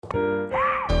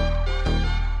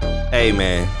Hey,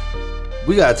 man.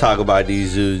 We got to talk about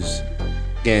these dudes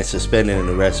getting suspended and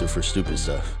arrested for stupid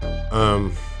stuff.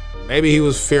 Maybe he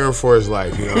was fearing for his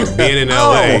life, being in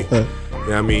LA. You know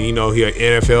what I mean? He an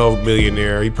NFL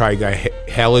millionaire. He probably got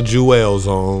hella jewels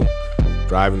on,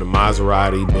 driving a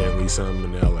Maserati, Bentley,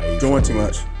 something in LA. Doing too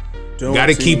much. Got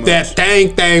to keep that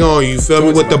thing on you, feel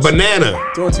me, with the banana.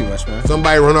 Doing too much, man.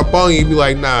 Somebody run up on you, be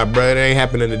like, nah, bro, it ain't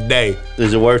happening today.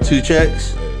 Is it worth 2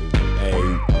 checks?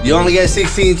 Hey, You only get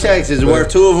 16 checks. Is it worth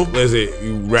 2 of them? listen,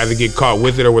 you rather get caught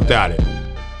with it or without it?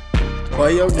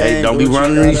 Play your game. Hey, don't be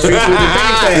running these streets with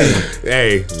the thing.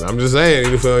 Hey, I'm just saying,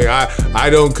 you feel me? I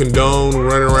don't condone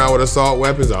running around with assault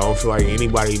weapons. I don't feel like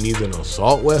anybody needs an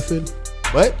assault weapon.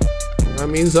 But, I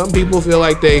mean, some people feel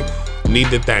like they need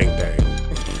the thing.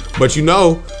 But if you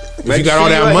got all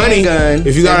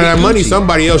that money,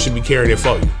 somebody else should be carrying it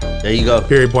for you. There you go.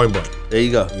 Period, point blank. There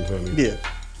you go. You feel me? Yeah.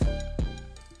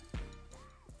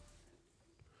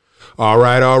 All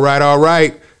right.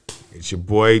 It's your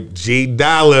boy G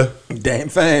Dollar. Damn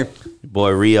fame. Boy,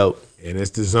 Rio. And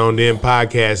it's the Zoned In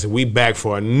Podcast. And we back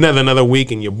for another week.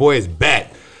 And your boy is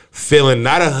back. Feeling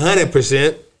not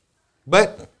 100%,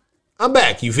 but I'm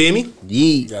back. You feel me?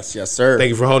 Yee. Yes, sir. Thank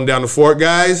you for holding down the fort,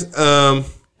 guys. I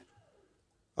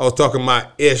was talking my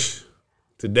ish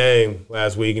to Dame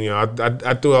last week, and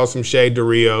I threw out some shade to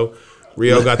Rio.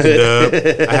 Rio got the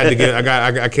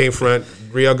dub. I came front.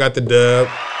 Rio got the dub.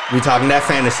 We talking that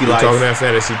fantasy life. Talking that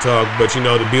fantasy talk, but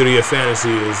the beauty of fantasy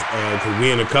is because we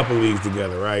in a couple leagues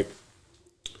together, right?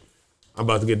 I'm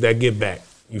about to get that get back.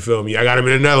 You feel me? I got him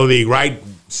in another league, right?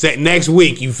 Set next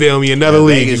week. You feel me? Another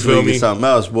league. Vegas you feel league me? is something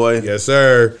else, boy. Yes,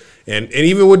 sir. And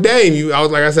even with Dame, I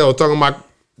was talking about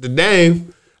the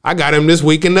Dame. I got him this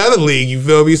week in another league. You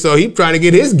feel me? So he trying to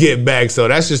get his get back. So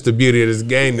that's just the beauty of this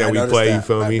game that we play. That. You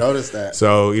feel me? I noticed that.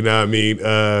 So you know what I mean.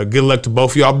 Good luck to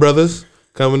both of y'all brothers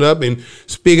coming up. And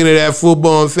speaking of that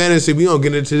football and fantasy, we gonna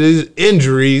get into these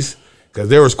injuries because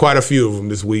there was quite a few of them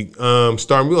this week. We're gonna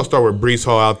start with Breece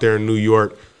Hall out there in New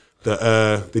York.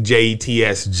 The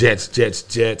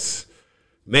Jets.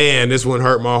 Man, this one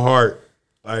hurt my heart.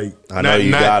 Like I know you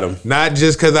got him. Not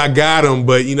just because I got him,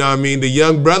 but you know what I mean? The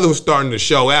young brother was starting to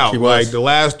show out. Like the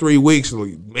last 3 weeks,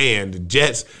 man, the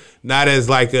Jets, not as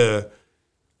like a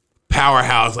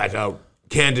powerhouse, like a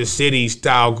Kansas City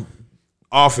style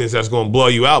offense that's going to blow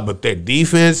you out, but their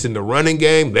defense and the running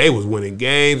game, they was winning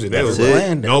games, and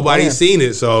nobody's seen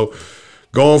it. So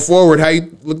going forward,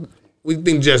 what do you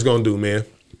think Jets going to do, man?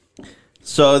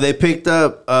 So they picked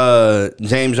up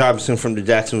James Robinson from the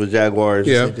Jacksonville Jaguars.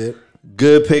 Yeah. They did.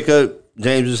 Good pickup.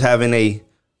 James was having a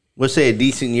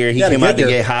decent year. He came out to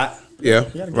get hot. Yeah.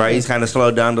 Right. He's kind of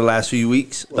slowed down the last few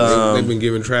weeks. They've been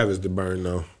giving Travis the burn,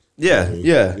 though.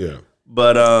 Yeah.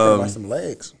 But some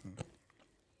legs.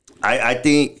 I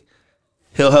think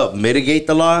he'll help mitigate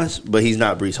the loss, but he's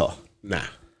not Breece Hall. Nah.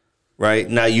 Right?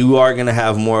 Now, you are going to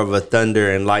have more of a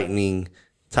thunder and lightning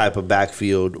type of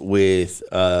backfield with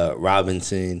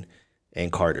Robinson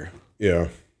and Carter. Yeah.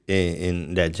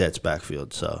 In that Jets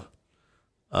backfield. So,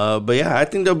 but yeah, I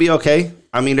think they'll be okay.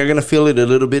 I mean, they're going to feel it a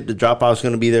little bit. The dropout's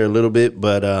going to be there a little bit,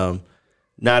 but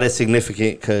not as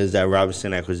significant because that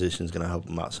Robinson acquisition is going to help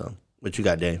them out some. What you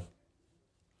got, Dame?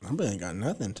 I really ain't got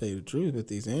nothing, to tell you the truth, with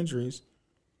these injuries.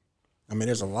 I mean,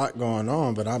 there's a lot going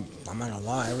on, but I'm not going to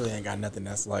lie. I really ain't got nothing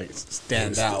that's like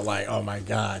stand out like, oh, my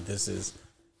God, this is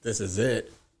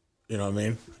it. You know what I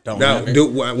mean?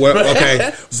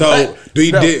 Okay. So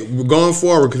going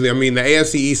forward, because I mean the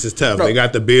AFC East is tough. They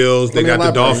got the Bills, they got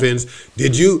the Dolphins.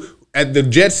 Did you at the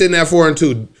Jets sitting at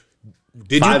 4-2?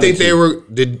 Did you think they were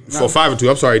 5-2?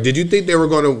 I'm sorry. Did you think they were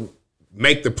going to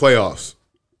make the playoffs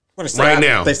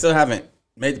now? They still haven't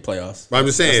made the playoffs. I'm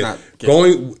just saying,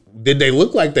 did they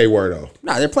look like they were though?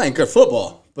 No, they're playing good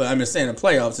football. But I'm just saying the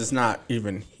playoffs is not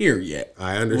even here yet.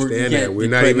 I understand that. We're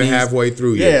not even halfway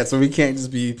through yet. Yeah, so we can't just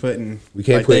be putting. We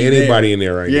can't put anybody in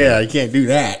there right now. Yeah, you can't do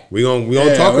that. We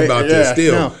gonna talk about this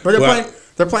still. No. But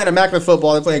they're playing immaculate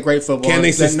football. They're playing great football. Can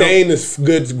they sustain this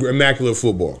good immaculate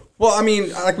football? Well, I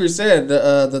mean, like we said,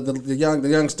 the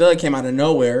young stud came out of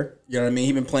nowhere. You know what I mean?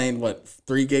 He's been playing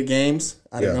 3 good games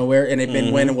out of nowhere, and they've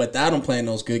been winning without him playing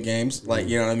those good games. Like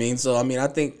you know what I mean? So I mean, I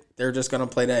think they're just gonna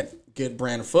play that good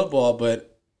brand of football, but.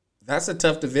 That's a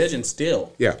tough division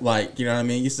still. Yeah. Like, you know what I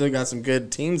mean? You still got some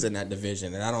good teams in that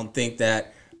division. And I don't think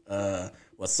that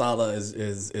Saleh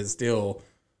is still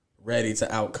ready to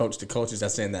outcoach the coaches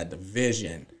that's in that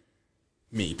division.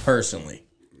 Me, personally.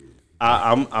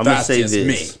 I'm going to say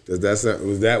this.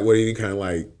 Was that what he kind of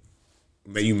like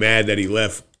made you mad that he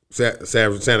left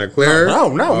Santa Clara? No,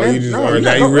 man. You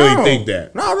really think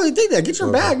that? No, I really think that. Get your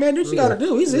bag, man. Do what you got to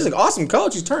do. He's an awesome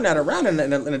coach. He's turned that around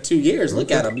in 2 years.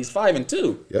 Look at him. He's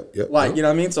 5-2. Yep. You know what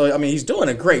I mean? So, I mean, he's doing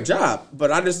a great job.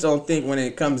 But I just don't think when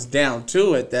it comes down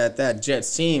to it that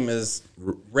Jets team is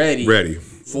ready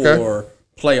for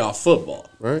playoff football.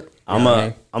 Right. I'm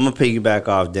gonna piggyback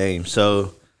off Dame.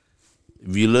 So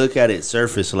if you look at it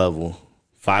surface level,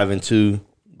 5-2,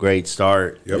 great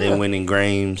start. They winning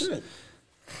games.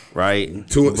 Right,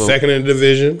 second in the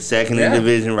division. Second in the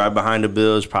division, right behind the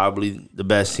Bills. Probably the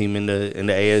best team in the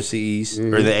AFC East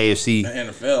or the AFC. The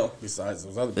NFL, besides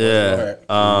those other players.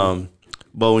 Yeah.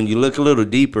 But when you look a little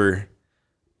deeper,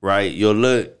 right, you'll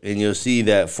look and you'll see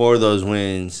that 4 of those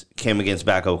wins came against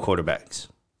backup quarterbacks.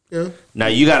 Yeah. Now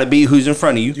you got to beat who's in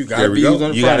front of you. You got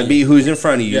to beat who's in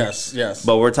front of you. Yes.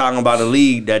 But we're talking about a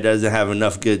league that doesn't have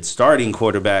enough good starting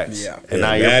quarterbacks. Yeah. And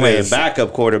now you're playing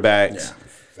backup quarterbacks. Yeah.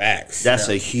 Facts. That's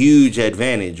a huge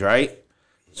advantage, right?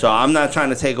 So I'm not trying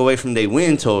to take away from their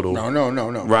win total.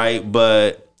 No. Right?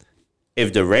 But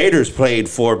if the Raiders played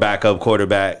 4 backup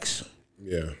quarterbacks,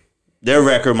 their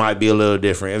record might be a little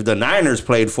different. If the Niners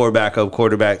played 4 backup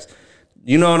quarterbacks,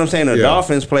 you know what I'm saying? The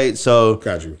Dolphins played. So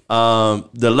got you.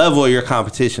 The level of your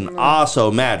competition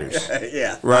also matters.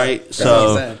 Yeah. Right?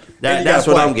 So that's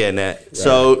what I'm getting at. Right.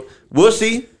 So we'll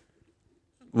see.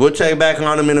 We'll check back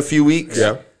on them in a few weeks.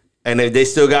 Yeah. And if they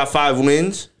still got 5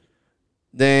 wins,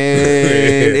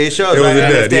 then it shows.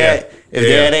 If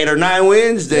they had 8 or 9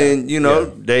 wins, then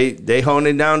they honed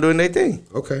it down doing their thing.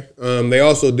 Okay. They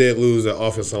also did lose an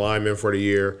offensive lineman for the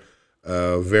year,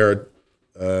 Vera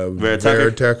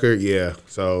Tucker. Yeah.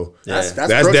 So that's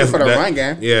crucial for the run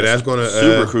game. Yeah, that's gonna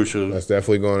super crucial. That's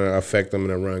definitely gonna affect them in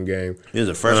the run game. He was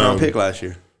a first round pick last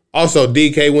year. Also,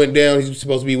 DK went down. He's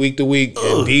supposed to be week to week.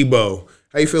 And Debo.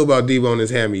 How you feel about Debo and his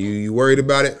hammy? You worried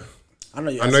about it? I know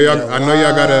y'all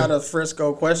got a lot of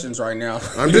Frisco questions right now.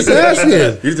 I'm just asking.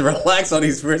 You need to relax on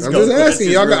these Frisco I'm just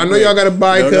asking. I know y'all got a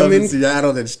bye coming.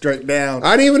 Seattle then straight down.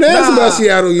 I didn't even ask about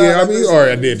Seattle yet.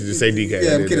 I did just say DK.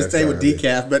 Yeah, I'm going to stay with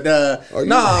decaf. But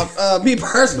me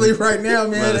personally right now,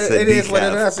 man, it is what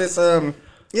it is.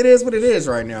 It is what it is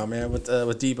right now, man, with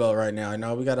Debo right now. You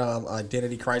know, we got an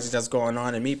identity crisis that's going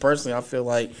on. And me personally, I feel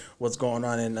like what's going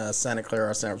on in Santa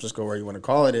Clara or San Francisco, where you want to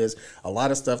call it, is a lot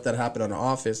of stuff that happened on the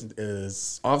offseason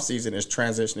is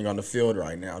transitioning on the field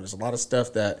right now. There's a lot of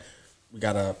stuff that we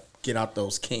got to get out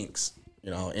those kinks,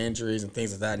 injuries and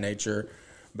things of that nature.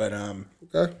 But,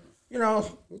 okay.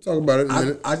 We'll talk about it in a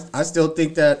minute. I still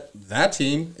think that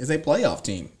team is a playoff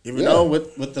team. Even though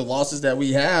with the losses that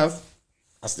we have,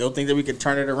 I still think that we could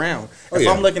turn it around. If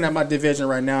I'm looking at my division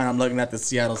right now and I'm looking at the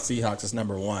Seattle Seahawks as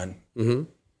number 1. Mm-hmm.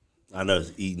 I know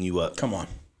it's eating you up. Come on.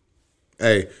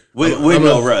 Hey. With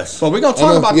no Russ. But we're going to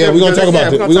talk about them. Yeah, we're going to talk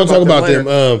about them. We're going to talk about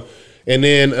them. And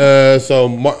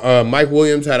then, Mike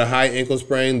Williams had a high ankle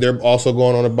sprain. They're also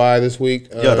going on a bye this week.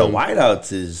 The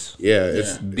whiteouts is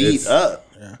it's beat up.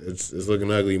 Yeah. It's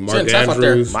looking ugly. Mark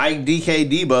Andrews. Mike DK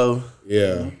Debo.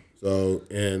 Yeah. So,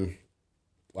 and...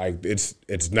 Like it's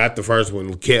not the first one.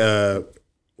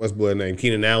 What's blood name?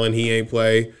 Keenan Allen. He ain't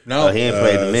play. No, he ain't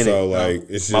played in a minute. So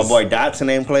it's just, my boy Dotson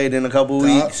ain't played in a couple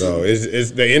weeks. So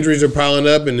it's the injuries are piling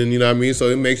up, and then you know what I mean. So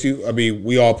it makes you. I mean,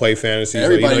 we all play fantasy.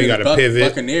 Everybody, so you got to pivot.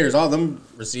 Buccaneers, all them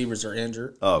receivers are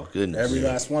injured. Oh goodness! Every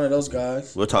last one of those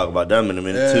guys. We'll talk about them in a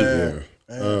minute too.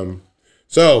 Yeah.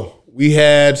 So we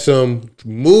had some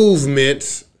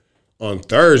movements on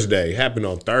Thursday. Happened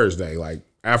on Thursday, like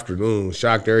afternoon,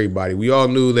 shocked everybody. We all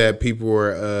knew that people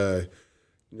were,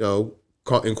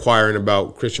 inquiring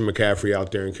about Christian McCaffrey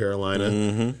out there in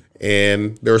Carolina,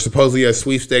 and there was supposedly a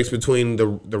sweepstakes between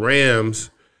the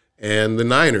Rams and the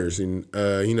Niners, and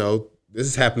this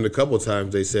has happened a couple of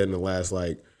times. They said in the last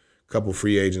couple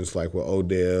free agents, like with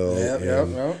Odell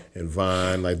and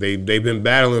Vaughn, like they've been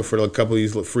battling for a couple of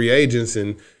these free agents,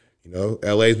 and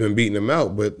LA's been beating them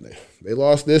out, but they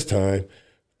lost this time.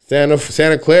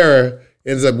 Santa Clara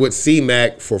ends up with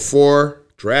C-Mac for 4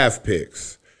 draft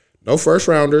picks. No first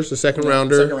rounders, the second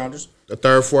rounders, the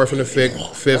third, fourth, and the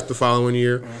fifth the following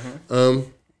year.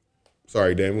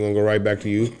 Sorry, Dan, we're gonna go right back to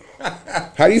you.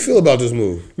 How do you feel about this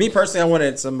move? Me personally, I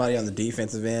wanted somebody on the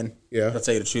defensive end. Yeah, I'll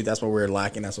tell you the truth. That's what we're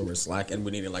lacking. That's what we're slacking. We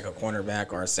needed like a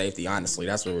cornerback or a safety. Honestly,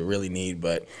 that's what we really need.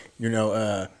 But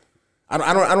I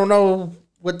don't know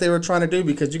what they were trying to do,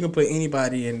 because you can put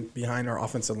anybody in behind our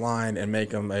offensive line and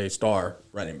make them a star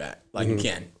running back. Like you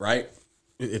can, right?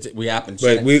 We happen.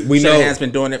 But we know Shanahan's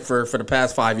been doing it for the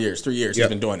past 5 years, 3 years. He's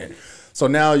been doing it. So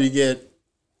now you get,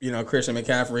 Christian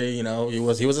McCaffrey.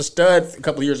 He was a stud a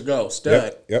couple of years ago.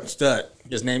 Stud. Yep. Stud.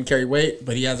 His name carried weight,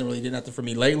 but he hasn't really done nothing for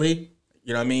me lately.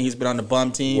 You know what I mean? He's been on the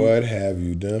bum team. What have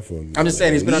you done for me? I'm just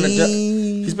saying he's been on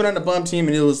the bum team,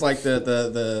 and he was like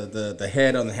the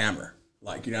head on the hammer.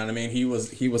 Like, you know what I mean? He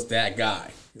was that guy,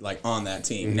 like, on that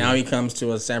team. Mm-hmm. Now he comes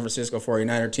to a San Francisco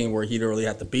 49er team where he don't really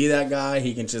have to be that guy.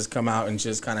 He can just come out and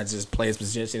just kind of just play his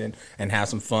position and have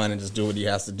some fun and just do what he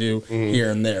has to do here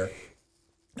and there.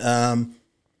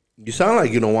 You sound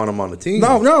like you don't want him on the team.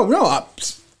 No.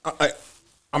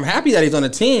 I'm happy that he's on the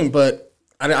team, but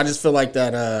I just feel like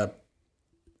that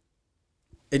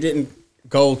it didn't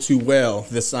go too well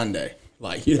this Sunday.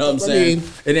 Like, you know what I'm saying?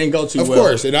 It didn't go too well. Of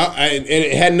course. And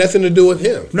it had nothing to do with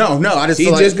him. No. He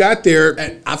just got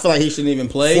there. I feel like he shouldn't even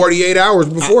play 48 hours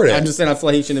before that. I'm just saying I feel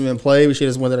like he shouldn't even play. We should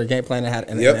just went to the game plan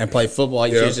and play football.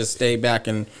 He should just stay back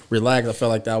and relax. I feel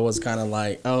like that was kind of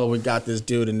like, oh, we got this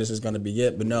dude and this is going to be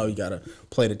it. But no, you got to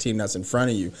play the team that's in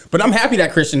front of you. But I'm happy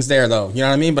that Christian's there, though. You know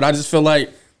what I mean? But I just feel like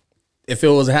if it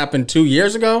was happened 2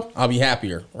 years ago, I'll be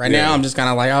happier. Right now, I'm just kind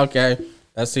of like, okay,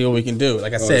 let's see what we can do.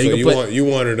 Like I said, so you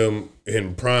wanted him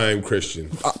in prime Christian.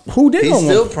 Who did? He's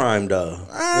still prime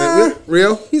though.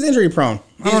 Real? He's injury prone.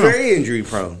 He's very injury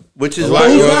prone, which is why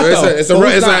that's a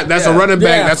running back. That's a running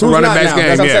back's game.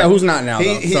 That's what I'm saying. Who's not now?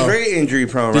 He's very injury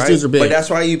prone, these right? dudes are big. But that's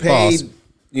why you paid,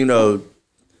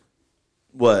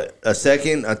 a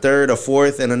second, a third, a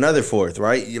fourth, and another fourth,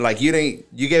 right? You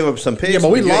gave up some picks. Yeah,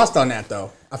 but we lost on that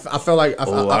though. I feel like I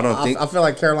feel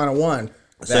like Carolina won.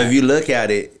 So if you look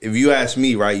at it, if you ask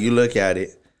me, right, you look at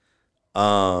it,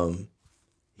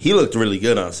 he looked really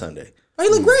good on Sunday. Oh, he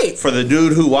looked great. For the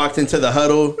dude who walked into the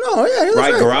huddle, he looked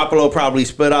right? great. Garoppolo probably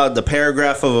spit out the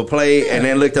paragraph of a play and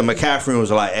then looked at McCaffrey and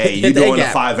was like, hey, you doing a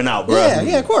 5 and out, bro.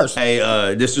 Yeah, of course. Hey,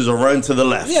 this is a run to the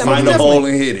left. Yeah, find the hole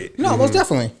and hit it. No, most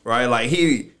definitely. Right? Like,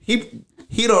 he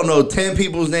don't know 10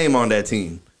 people's name on that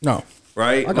team. No.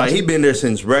 Right? Like, he been there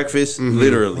since breakfast,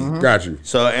 literally. Mm-hmm. Got you.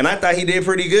 So, and I thought he did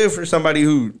pretty good for somebody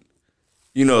who,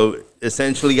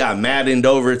 essentially got maddened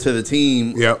over to the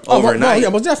team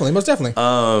overnight. Most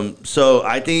definitely. So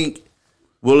I think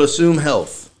we'll assume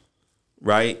health,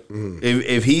 right? Mm-hmm.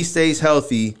 If he stays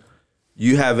healthy,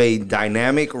 you have a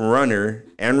dynamic runner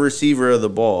and receiver of the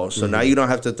ball. So now you don't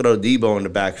have to throw Debo in the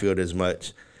backfield as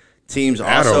much. Teams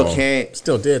also can't.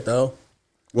 Still did, though.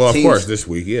 Well, of course, this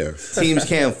week, yeah. Teams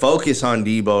can't focus on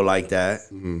Debo like that,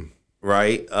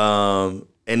 right?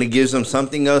 And it gives them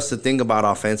something else to think about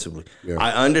offensively. Yeah.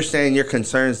 I understand your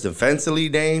concerns defensively,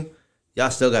 Dame.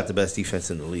 Y'all still got the best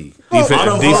defense in the league. Defensive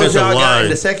y'all line got in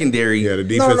the secondary. Yeah, the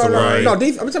defensive line. No, I'm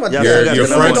talking about your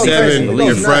front seven.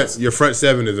 Your front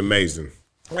seven is amazing.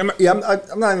 I'm not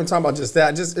even talking about just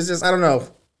that. It's just I don't know.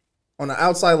 On the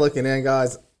outside looking in,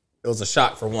 guys, it was a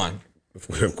shock for one.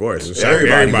 Of course, it's a shock for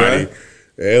everybody.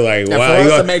 They're like, wow,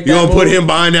 you gonna put him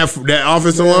behind that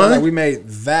offensive line? Like we made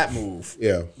that move.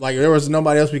 Yeah. Like there was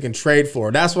nobody else we can trade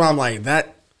for. That's why I'm like,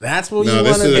 that's what you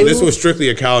want to do? This was strictly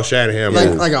a Kyle Shanahan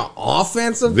move. Like an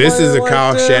offensive This is a like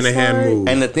Kyle this, Shanahan move.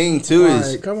 And the thing, too,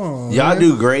 is come on, y'all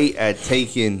do great at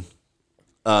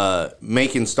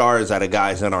making stars out of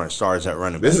guys that aren't stars at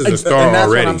running back. This is a star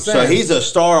already. So he's a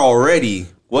star already.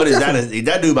 What is that?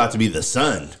 That dude about to be the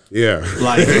sun. Yeah.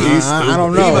 Like, I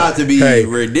don't know. He about to be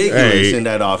ridiculous in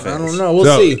that offense. I don't know.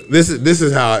 We'll see. This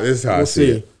is how I see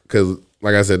it. Because,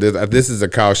 like I said, this is a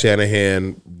Kyle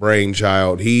Shanahan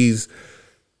brainchild. He's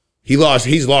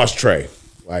lost Trey.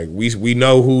 Like, we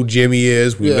know who Jimmy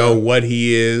is. We know what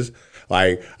he is.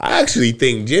 Like, I actually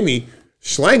think Jimmy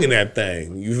slanging that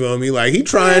thing. You feel me? Like, he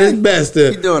trying his best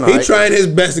to trying his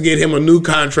best to get him a new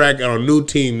contract on a new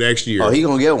team next year. Oh, he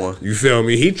gonna get one. You feel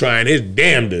me? He trying his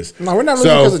damnedest. No, we're not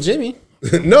losing because of Jimmy.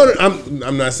 No,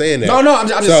 I'm not saying that. No, I'm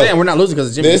just saying we're not losing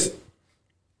because of Jimmy.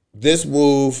 This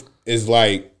move is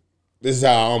like, this is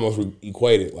how I almost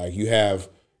equate it. Like, you have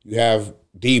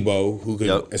Debo, who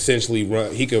could essentially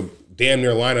run. He could damn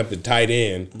near line up the tight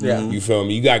end. Yeah. You feel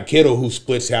me? You got Kittle, who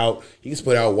splits out. He can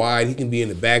split out wide. He can be in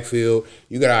the backfield.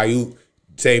 You got Ayuk,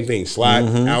 same thing. Slot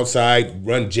outside,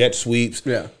 run jet sweeps.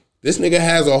 Yeah. This nigga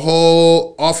has a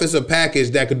whole offensive package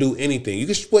that could do anything. You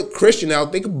can split Christian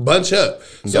out. They can bunch up.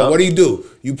 So what do?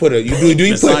 You put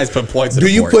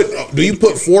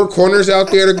four corners out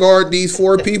there to guard these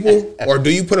four people, or do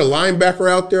you put a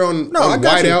linebacker out there on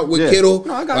wide out with Kittle?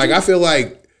 No, I feel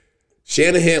like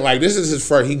Shanahan, like, this is his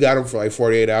first. He got him for like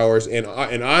 48 hours, and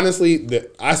honestly,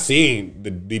 I seen the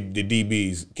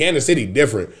DBs. Kansas City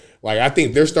different. Like, I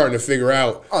think they're starting to figure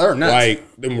out. Oh, they're nuts.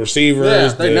 Like, them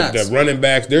receivers, the running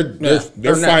backs. They're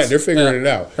fine. They're figuring it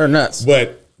out. They're nuts.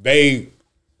 But they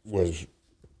was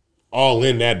all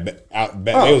in that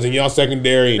They was in y'all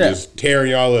secondary and just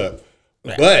tearing y'all up.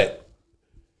 Yeah. But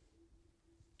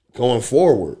going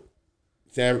forward,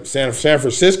 San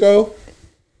Francisco,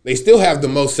 they still have the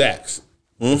most sacks.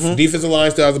 Defensive line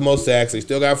still has the most sacks. They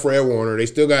still got Fred Warner. They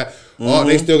still got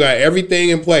they still got everything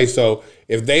in place. So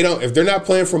if they're not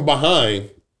playing from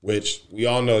behind, which we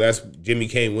all know that's Jimmy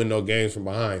can't win no games from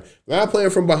behind. If they're not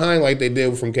playing from behind like they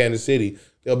did from Kansas City,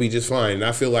 they'll be just fine. And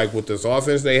I feel like with this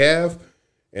offense they have,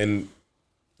 and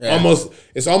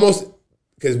it's almost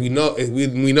because we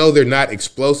know they're not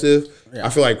explosive. Yeah. I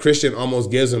feel like Christian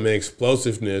almost gives them an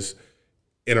explosiveness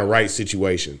in a right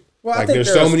situation. Well, like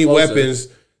there's so many weapons.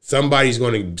 Somebody's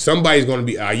going to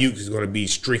be Ayuk is going to be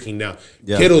streaking down.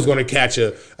 Yeah. Kittle's going to catch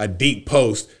a deep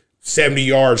post, 70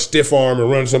 yards, stiff arm, and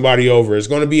run somebody over. It's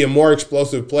going to be a more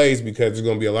explosive plays because there's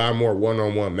going to be a lot more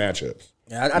one-on-one matchups.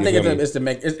 Yeah, I think it's to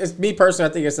make it's me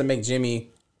personally. I think it's to make Jimmy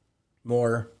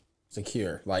more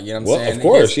secure. Like, you know what I'm saying? Of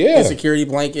course, his security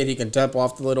blanket. He can dump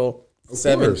off the little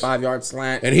 5-yard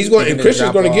slant, and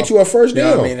Christian's going to get you a first down.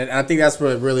 You know what I mean? And I think that's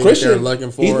what really what they're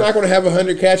looking for. He's not going to have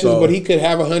 100 catches, but he could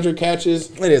have 100 catches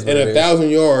and 1,000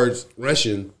 yards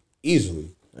rushing easily.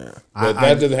 Yeah, but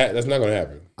that's not going to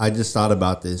happen. I just thought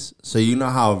about this. So you know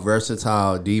how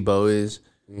versatile Debo is,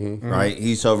 right?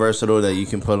 He's so versatile that you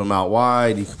can put him out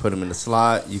wide, you can put him in the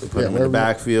slot, you can put him in the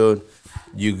backfield.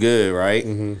 You good, right?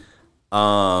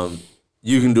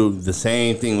 You can do the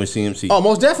same thing with CMC. Oh,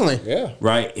 most definitely. Yeah.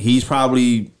 Right? He's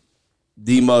probably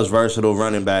the most versatile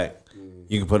running back.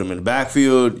 You can put him in the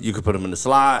backfield. You can put him in the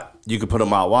slot. You can put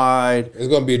him out wide. It's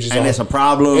going to be just it's a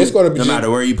problem it's gonna be no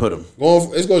matter where you put him.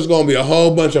 It's just going to be a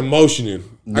whole bunch of motioning.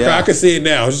 Yeah. I can see it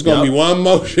now. It's just going to be one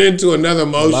motion to another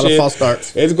motion. A lot of false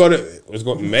starts. It's going to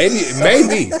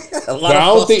maybe. But I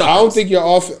don't think you're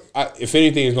off. If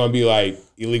anything, it's going to be like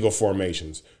illegal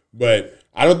formations. But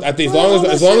I think as long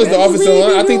as the offensive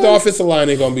line, I think the offensive line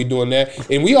ain't gonna be doing that.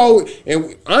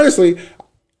 And honestly,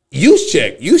 use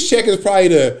check is probably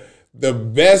the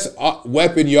best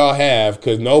weapon y'all have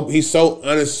because he's so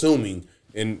unassuming.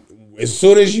 And as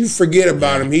soon as you forget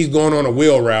about him, he's going on a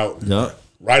wheel route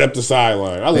right up the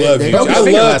sideline. I love you.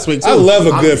 I love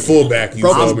a good fullback.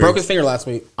 Broke his finger last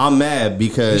week. I'm mad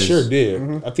because he sure did.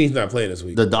 I think he's not playing this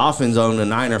week. The Dolphins own the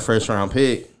Niner first round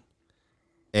pick,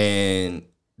 and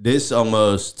this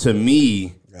almost, to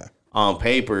me, on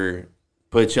paper,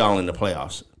 puts y'all in the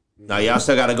playoffs. Now, y'all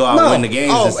still got to go out and win the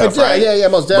games and stuff, right? Yeah,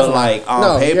 most definitely. But, like,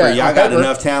 on paper, y'all got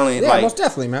enough talent. Yeah, like, most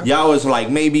definitely, man. Y'all was, like,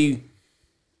 maybe,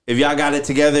 if y'all got it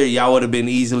together, y'all would have been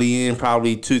easily in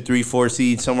probably 2, 3, 4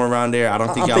 seeds, somewhere around there. I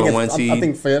don't think y'all were 1 seed. I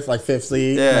think fifth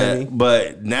seed, yeah, maybe.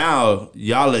 But now,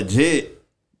 y'all legit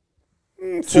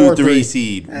 2, 3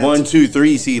 seed. 1, 2,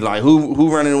 3 seed. Like,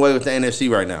 who running away with the NFC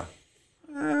right now?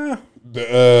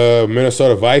 The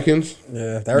Minnesota Vikings.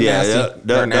 Yeah, they're nasty.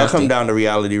 They'll come down to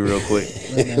reality real quick.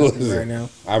 Right now.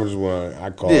 I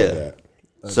called that.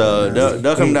 So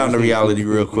they'll come down to reality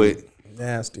real quick.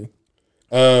 Nasty.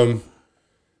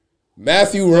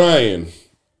 Matthew Ryan,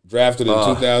 drafted in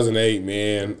 2008,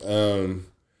 man.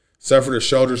 Suffered a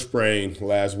shoulder sprain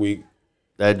last week.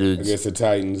 That dude's against the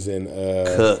Titans and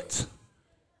cooked.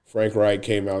 Frank Reich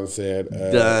came out and said,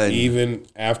 even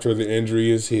after the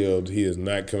injury is healed, he is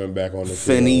not coming back on the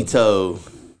Finito.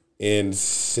 field. In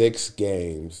 6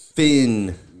 games.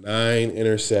 9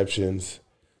 interceptions,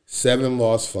 7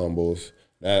 lost fumbles,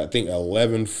 I think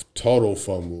 11 total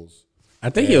fumbles.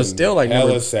 I think he was still like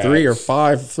number 3 or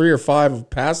 5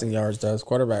 passing yards to his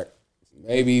quarterback.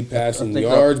 Maybe passing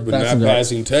yards, but not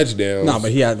passing touchdowns. No,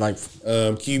 but he had like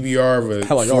QBR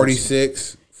of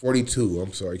 46. 42.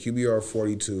 I'm sorry. QBR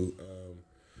 42.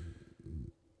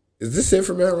 Is this it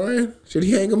for Matt Ryan? Should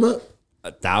he hang him up?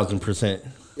 1,000%.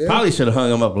 Yeah. Probably should have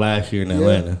hung him up last year in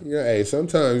Atlanta. Yeah, hey,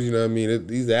 sometimes, you know what I mean,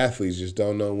 these athletes just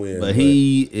don't know when. But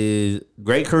he is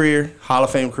great career, Hall of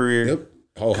Fame career. Yep.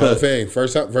 Hall of Fame.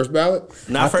 First ballot?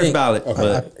 Not first ballot,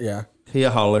 okay. But he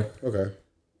a hauler. Okay.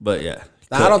 But yeah.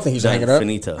 I don't think he should hang it up.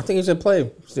 Finito. I think he should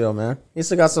play still, man. He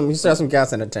still got some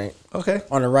gas in the tank. Okay.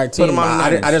 On the right team.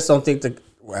 I just don't think that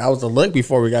was the look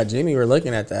before we got Jimmy. We were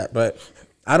looking at that, but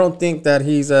I don't think that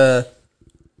he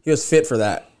was fit for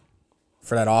that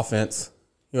offense.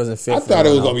 He wasn't fit. I thought it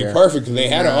was gonna be perfect because they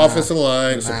had an offensive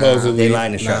line supposedly. They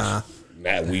line is trash.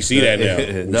 We see that now.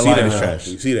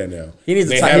 We see that now.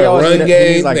 They had a run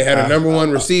game. They had a number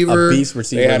 1 receiver. A beast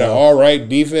receiver. They had an all right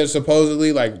defense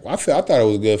supposedly. Like I thought it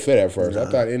was a good fit at first.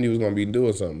 I thought Indy was gonna be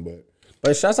doing something,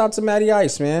 but shouts out to Matty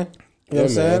Ice, man. You know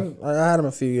what I'm saying? I had him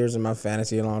a few years in my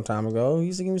fantasy a long time ago. He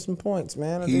used to give me some points,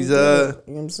 man. He's you know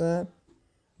what I'm saying?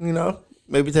 You know,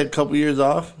 maybe take a couple years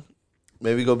off.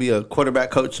 Maybe go be a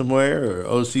quarterback coach somewhere or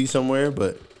OC somewhere.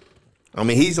 But, I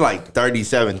mean, he's like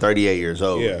 37, 38 years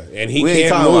old. Yeah, and we ain't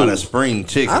talking about a spring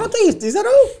chicken. I don't think he's that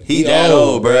old. He's that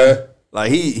old, bro.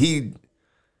 Like, he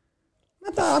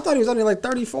I thought he was only like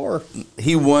 34.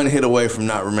 He one hit away from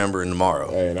not remembering tomorrow.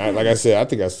 And like I said, I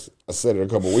think I said it a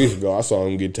couple weeks ago. I saw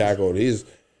him get tackled.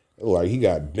 Like he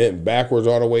got bent backwards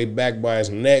all the way back by his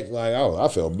neck. Like I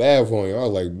felt bad for him. I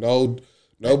was like, no,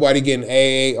 nobody getting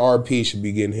AARP should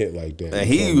be getting hit like that. And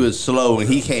he was slow when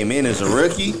he came in as a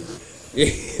rookie.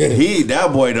 That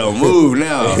boy don't move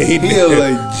now. He a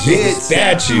legit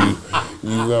statue. You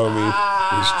know what I mean?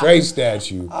 He's straight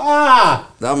statue.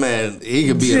 That man, he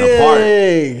could be in a park.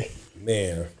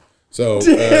 Man. So with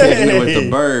the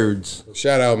birds.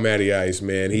 Shout out Matty Ice,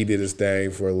 man. He did his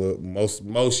thing for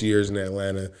most years in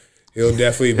Atlanta. He'll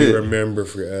definitely be remembered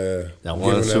for that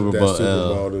one giving Super up that Bowl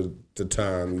Super Bowl to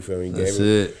Tom. You feel me? That's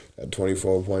it. A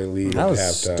 24-point lead That at was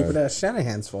halftime. stupid ass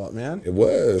Shanahan's fault, man. It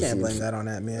was. Can't blame that on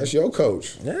that, man. That's your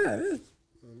coach. Yeah, it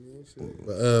is.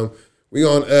 But, we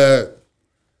gonna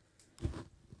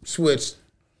switch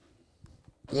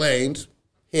lanes,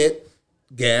 hit,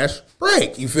 gas,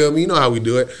 break. You feel me? You know how we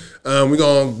do it. We're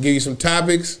gonna give you some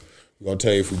topics. We're gonna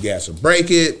tell you if we gas or break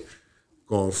it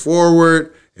going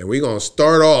forward, and we're gonna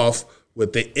start off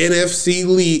with the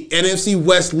NFC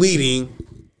West leading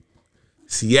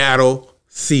Seattle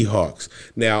Seahawks.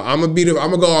 Now I'm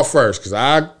gonna go off first because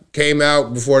I came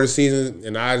out before the season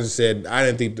and I just said I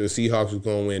didn't think the Seahawks was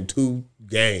gonna win 2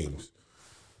 games.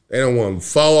 They don't won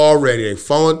 4 already. They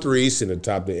 4-3, sitting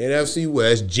atop the NFC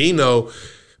West. Geno,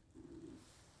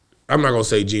 I'm not gonna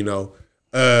say Geno.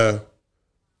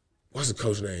 What's the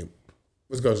coach name?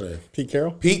 What's the coach name? Pete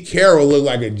Carroll. Pete Carroll looked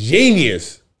like a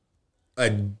genius.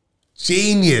 A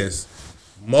genius.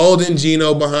 Molding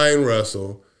Geno behind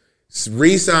Russell.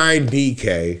 Re-signed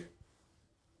DK.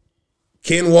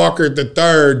 Ken Walker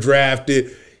III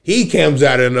drafted. He comes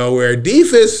out of nowhere.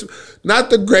 Defense, not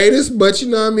the greatest, but you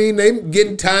know what I mean? They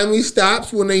getting timely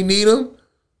stops when they need them.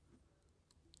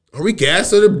 Are we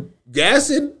gassing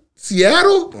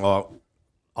Seattle?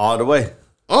 All the way.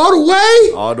 All the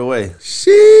way? All the way.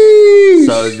 Sheesh.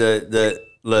 So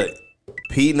look,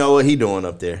 Pete know what he doing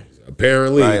up there.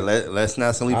 Apparently. Right, let's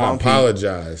not sleep on Pete. I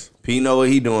apologize. Pete know what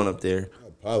he doing up there. I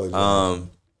apologize.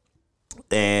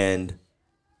 And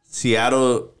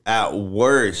Seattle at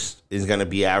worst is going to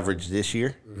be average this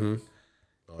year. Mm-hmm.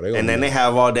 And then they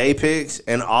have all day picks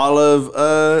and all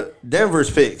of Denver's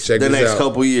picks the next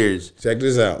couple years. Check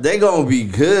this out. They going to be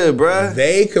good, bruh.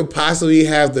 They could possibly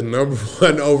have the number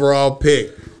 1 overall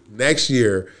pick next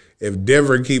year if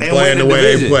Denver keep playing the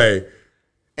way they play.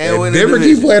 If Denver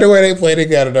keep playing the way they play, they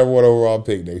got a number 1 overall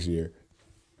pick next year.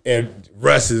 And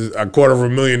Russ is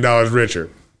 $250,000 richer.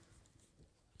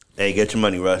 Hey, get your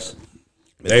money, Russ.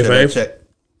 Hey, fam.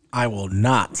 I will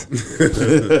not.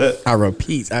 I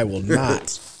repeat, I will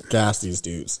not gas these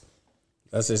dudes.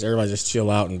 That's just everybody just chill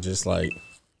out and just like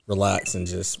relax and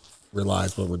just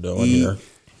realize what we're doing here.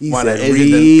 Why not? Is it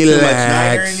too much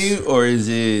Niner in you, or is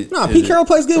it? No, Pete Carroll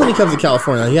plays good when he comes to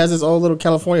California. He has his old little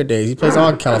California days. He plays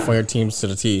all California teams to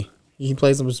the T. He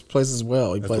plays them as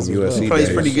well. He plays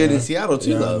pretty good in Seattle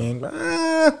too, though. I mean,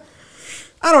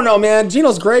 I don't know, man.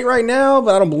 Geno's great right now,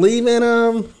 but I don't believe in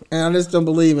him, and I just don't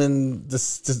believe in the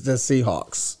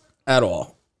Seahawks at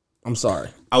all. I'm sorry.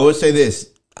 I would say this.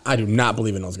 I do not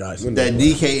believe in those guys. That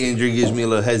DK injury gives me a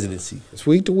little hesitancy. It's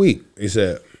week to week, he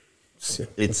said.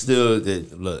 It's still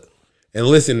look. And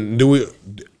listen,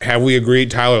 have we agreed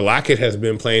Tyler Lockett has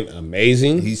been playing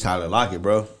amazing? He's Tyler Lockett,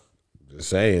 bro. Just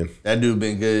saying. That dude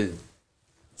been good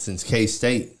since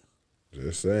K-State.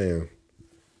 Just saying.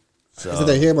 So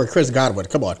they hear about Chris Godwin.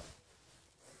 Come on.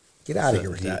 Get out of here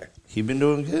with that. He been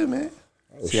doing good, man.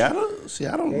 Seattle,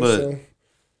 look. So.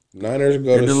 Niners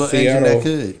go to Seattle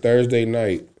Thursday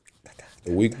night,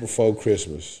 the week before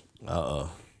Christmas. Let's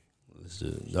do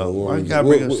it. Why you gotta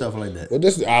bring up stuff like that? Well,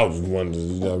 I was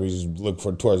wondering, we just look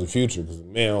towards the future because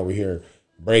man over here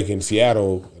breaking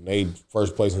Seattle and they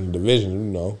first place in the division. You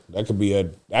know that could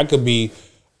be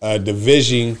a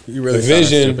division. You really sound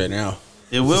stupid now.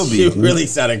 It will be. You really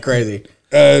sounded crazy.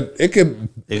 It could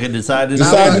decide the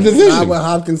division. Not with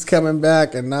Hopkins coming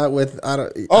back, and not with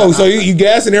so you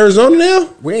gas in Arizona now?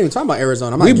 We ain't even talking about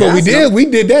Arizona. We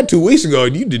did that 2 weeks ago.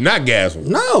 You did not gas them.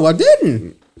 No, I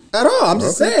didn't at all. I'm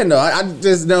just saying though. I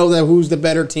just know that who's the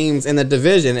better teams in the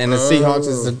division, and the Seahawks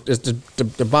is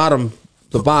the bottom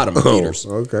feeders.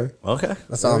 Okay.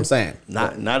 That's all I'm saying.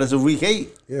 Not as of week 8.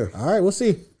 Yeah. All right, we'll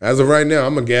see. As of right now,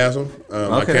 I'm gonna gas them.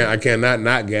 I cannot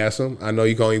not gas them. I know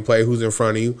you can only play who's in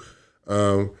front of you.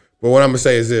 But what I'm gonna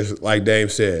say is this: like Dame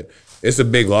said, it's a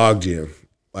big log jam.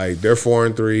 Like they're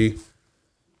 4-3.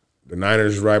 The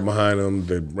Niners right behind them.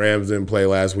 The Rams didn't play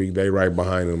last week. They right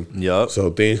behind them. Yep. So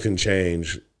things can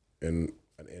change in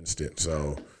an instant.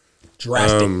 So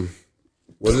drastic.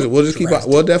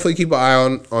 We'll definitely keep an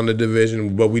eye on the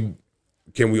division, but we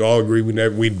can we all agree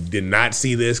we did not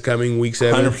see this coming week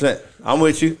 7? 100%. I'm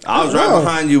with you. I was right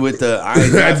behind you with the I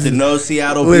ain't drafted no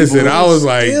Seattle people. Listen, I was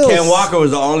like, Ken Walker was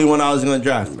the only one I was going to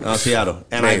draft on Seattle,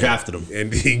 and I drafted him.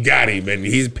 and he got him, and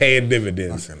he's paying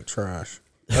dividends. Fucking trash.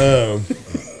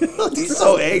 He's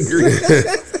so angry.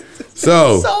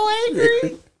 So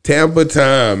angry. Tampa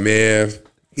time, man.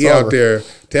 He It's out over. there,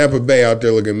 Tampa Bay out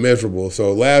there looking miserable.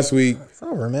 So last week, It's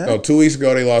over, man. no, 2 weeks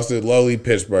ago, they lost to lowly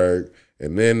Pittsburgh,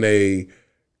 and then they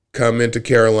come into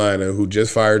Carolina, who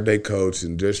just fired their coach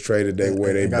and just traded their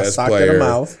Got best socked in player, the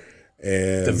mouth.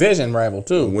 and Division rival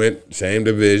too. went same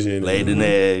division, Laid an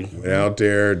egg. went out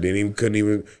there, couldn't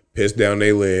even piss down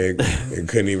their leg, and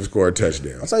couldn't even score a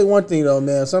touchdown. I'll tell you one thing though,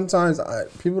 man. Sometimes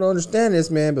people don't understand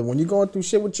this, man. But when you're going through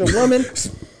shit with your woman,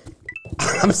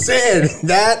 I'm saying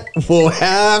that will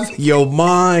have your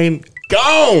mind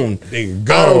gone. They I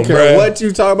gone, don't care bruh. what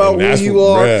you talk about, And who that's you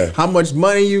what- are, bruh. how much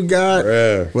money you got,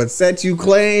 Bruh. what set you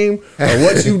claim, or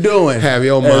what you doing. Have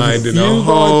your If mind in you a going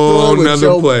whole through it with nother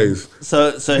your- place.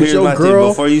 So here's your my thing. girl-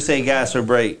 Before you say gas or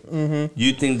break,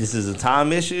 you think this is a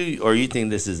Tom issue, or you think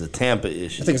this is a Tampa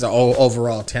issue? I think it's an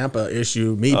overall Tampa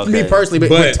issue. Me Okay. personally, but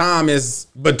But- Tom is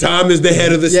But Tom is the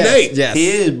head of the yes, snake. yes. He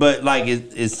is, but like,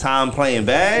 is Tom playing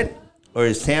bad, or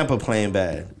is Tampa playing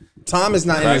bad? Tom is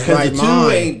not in his Because right the two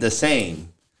mind. ain't the same,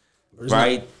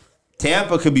 right?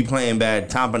 Tampa could be playing bad.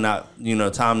 Tampa not,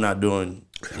 Tom not doing.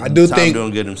 I do Tom think-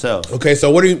 doing good himself. Okay,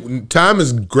 so Tom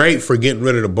is great for getting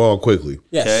rid of the ball quickly.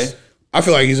 Yes. Okay. I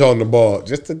feel like he's holding the ball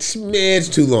just a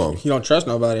smidge too long. You don't trust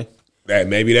nobody.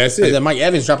 Maybe that's And it. then Mike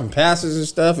Evans dropping passes and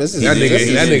stuff. This is That did- nigga,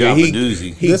 he that did drop a nigga,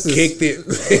 doozy. he This is- kicked it.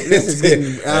 is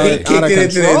getting out he of kicked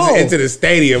it control. into the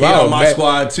stadium. He I on don't my bet-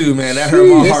 squad too, man. That hurt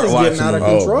my This heart is watching getting out of him.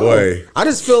 Oh, control. boy. I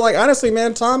just feel like, honestly,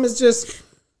 man, Tom is just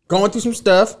going through some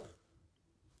stuff.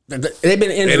 They've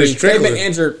been injuries. They've trickling.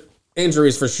 been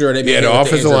injuries for sure. They've been Yeah, hit the with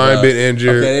offensive injury line bug. been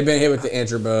injured. Okay, they've been hit with the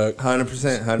injury bug.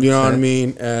 100%. 100%. You know what I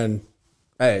mean? And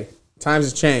hey, times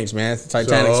have changed, man. It's the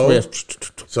Titanic So?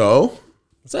 Swift. So,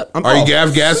 What's up? are you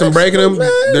gassing breaking them? Man.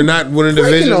 They're not winning the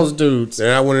Breaking division. those dudes.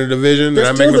 They're not winning the division. They're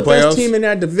They're not still making the the playoffs. best team in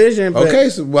that division. But Okay,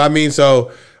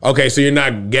 so so you're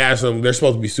not gassing them. They're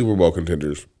supposed to be Super Bowl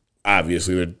contenders.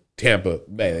 Obviously, they're Tampa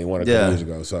Bay. They won a couple years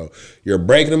ago. So you're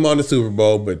breaking them on the Super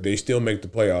Bowl, but they still make the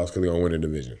playoffs because they're gonna win the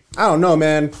division. I don't know,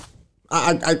 man.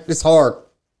 It's hard.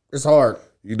 It's hard.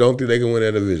 You don't think they can win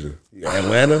that division?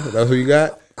 Atlanta? That's who you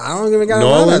got? I don't even got New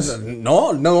Orleans?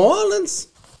 New Orleans.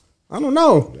 I don't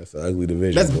know. That's an ugly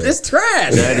division. boy. It's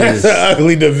trash. That is That's an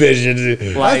ugly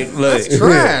division. like, look, That's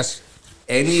trash.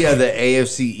 any of the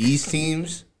AFC East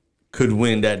teams could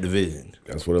win that division,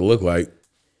 That's what it looked like.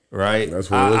 right? That's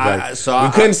what it looked like. So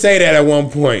we couldn't say that at one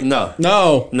point. No,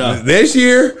 No. This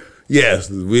year, yes.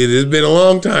 It's been a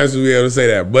long time since we were able to say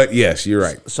that. But yes, you're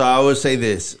right. So I would say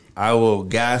this: I will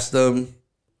gas them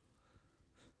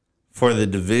for the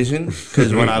division,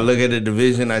 because when I look at the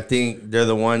division, I think they're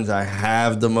the ones I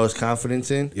have the most confidence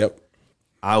in. Yep.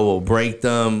 I will break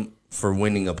them for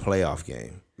winning a playoff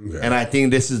game. And I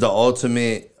think this is the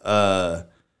ultimate,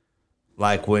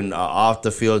 like when off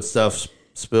the field stuff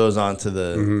spills onto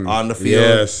the on the field.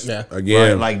 Yes. Yeah.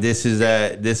 Again. Right? Like this is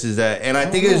that, and I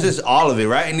think it's just all of it,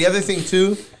 right? And the other thing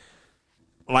too,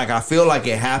 like I feel like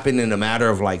it happened in a matter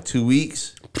of like 2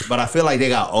 weeks, but I feel like they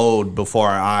got old before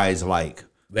our eyes, like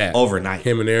that overnight.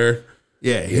 Him and Aaron.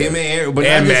 Yeah, him and Aaron, but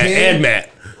And not just Matt. him. And Matt.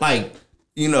 Like,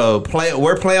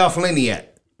 where playoff Lenny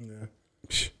at?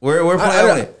 Where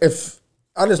playoff Lenny?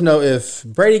 I just know if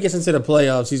Brady gets into the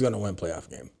playoffs, he's going to win playoff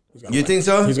game. He's gonna You win. think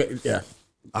so? Yeah.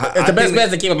 I It's the best think- bet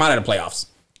to keep him out of the playoffs.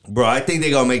 Bro, I think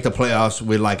they're gonna make the playoffs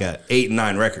with like a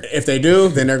 8-9 record If they do,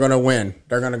 then they're going to win.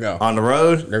 They're going to go. on the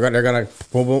road They're going to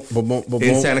boom, boom, boom, boom, boom,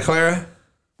 in boom. Santa Clara.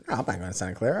 No, I'm not going to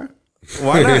Santa Clara.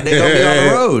 Why not? They're gonna be on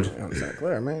the road. I'm Santa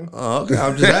Clara, man. Oh, okay.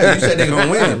 I'm just asking. You said they're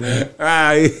gonna win.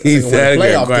 He Win said the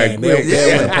it playoff quite game. quick.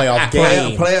 They'll win the playoff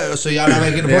game. So y'all not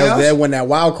making the They'll playoffs? win that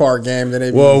wild card game. Then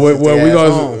they Well, we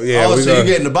go. Yeah, Oh, we so go. you're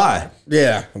getting the bye.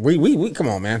 Yeah, we come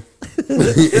on, man.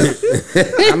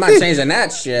 I'm not changing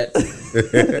that shit.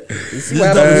 You see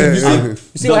what happened, you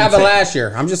see what happened last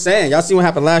year. I'm just saying, y'all see what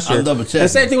happened last year. I'm double checking. The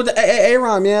same thing with the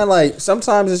Aaron, man. Like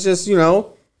sometimes it's just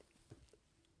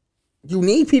you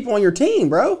need people on your team,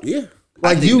 bro. Yeah.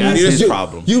 I think that's his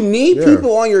problem. You need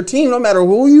people on your team, no matter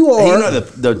who you And are. you know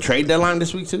the trade deadline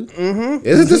this week too.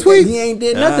 Is it this week? He ain't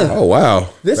did nothing. Oh wow.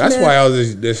 This That's man- why all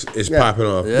this is popping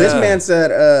off. Yeah. This man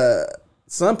said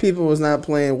some people was not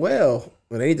playing well,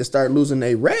 but they need to start losing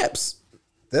their reps.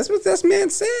 That's what this man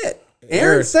said.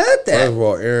 Aaron said First that. of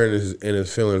all, Aaron is in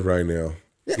his feelings right now.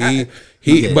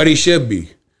 But he should be.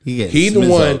 He He the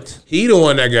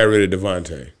one that got rid of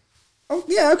Devontae. Oh,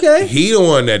 yeah, okay. He the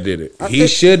one that did it. He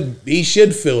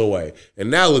should feel away. And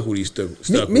now look what he's stuck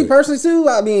Me with. personally too.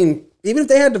 I mean, even if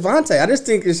they had Devontae, I just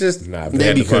think it's just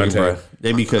They be cooking, bro.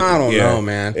 They be cooking. I don't know,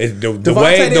 man. Devontae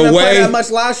didn't play that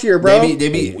much last year, bro. They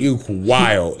be you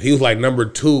wild. He was like number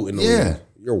 2 in the league.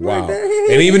 You're wild. Right.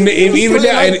 And even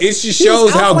now, and it just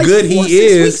shows how good he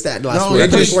is. No, they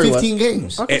played 15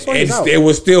 games. And it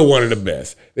was still one of the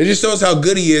best. It just shows how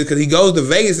good he is because he goes to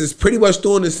Vegas. It's pretty much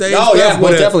doing the same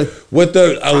stuff with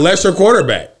a lesser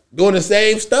quarterback. Doing the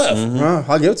same stuff.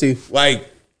 I'll give it to you.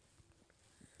 Like,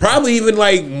 probably even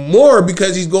like more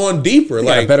because he's going deeper. He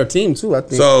like got a better team too, I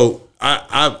think. So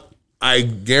I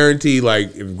guarantee,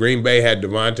 like, if Green Bay had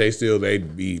Devontae still,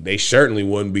 they certainly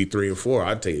wouldn't be 3-4.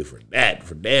 I'll tell you for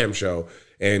damn sure.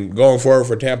 And going forward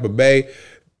for Tampa Bay,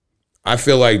 I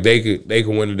feel like they could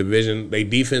win the division.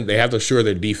 They have to shore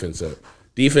their defense up.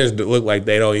 Defense look like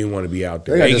they don't even want to be out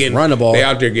there. They just run the ball. They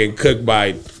out there getting cooked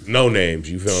by no names.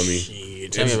 You feel me?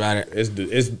 Tell me about it.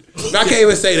 I can't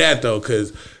even say that though,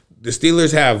 because the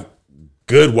Steelers have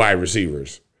good wide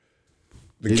receivers.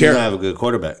 They don't have a good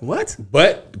quarterback. What?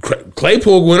 But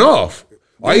Claypool went off.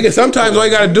 Sometimes all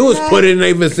you got to do is put it in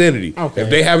their vicinity. Okay. If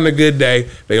they having a good day,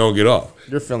 they gonna get off.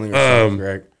 You're feeling yourself,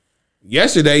 Greg.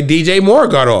 Yesterday, DJ Moore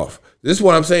got off. This is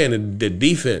what I'm saying. The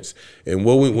defense and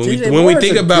when we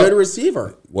think about good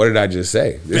receiver. What did I just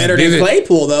say? Better than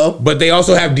Claypool though. But they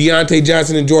also have Deontay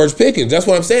Johnson and George Pickens. That's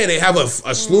what I'm saying. They have a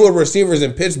slew of receivers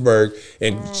in Pittsburgh,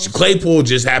 and Claypool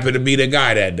just happened to be the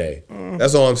guy that day.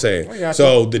 That's all I'm saying.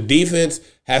 So the defense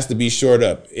has to be shored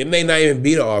up. It may not even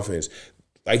be the offense.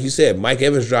 Like you said, Mike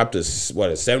Evans dropped a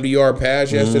 70-yard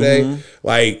pass yesterday.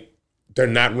 Like, they're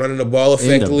not running the ball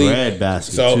effectively. In the bread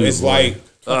basket so too, it's boy. like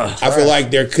I feel like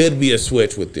there could be a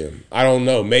switch with them. I don't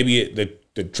know. Maybe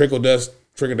the trickle down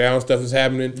stuff is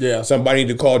happening. Yeah. Somebody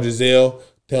need to call Giselle.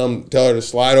 Tell her to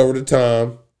slide over to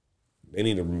Tom. They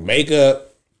need to make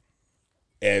up,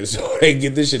 and so they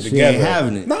get this shit together. Ain't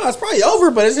having it. No, it's probably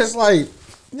over, but it's just like,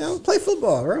 play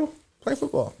football, bro. Play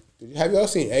football. Have y'all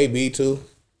seen AB too?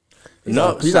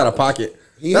 No, He's out of pocket.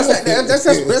 That's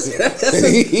keeping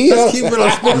it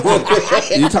on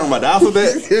sports. You talking about the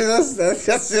alphabet? That's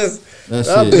just. That's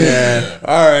it.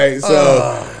 All right,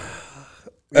 so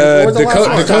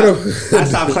Dakota. I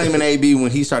stopped claiming AB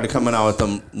when he started coming out with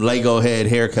them Lego head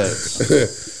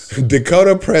haircuts.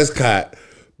 Dakota Prescott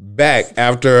back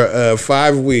after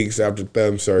 5 weeks after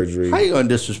thumb surgery. How you gonna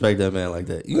disrespect that man like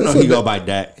that? You know he go by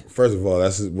Dak. First of all, what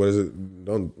is it?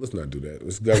 Let's not do that.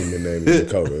 It's government name is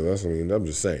Dakota. I'm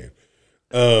just saying.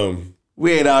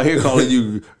 We ain't out here calling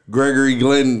you Gregory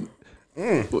Glenn.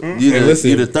 You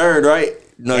the third, right?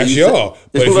 No, that's y'all.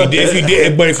 But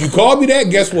if you call me that,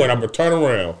 guess what? I'm gonna turn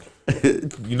around.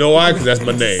 You know why? Because that's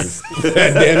my name.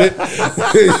 Damn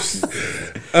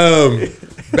it.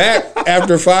 Back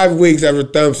after 5 weeks after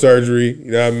thumb surgery,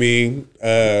 you know what I mean?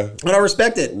 And I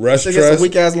respect it. Russ against Trust. the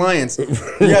weak ass Lions. You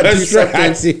gotta do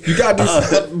something. You gotta do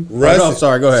something. Russ,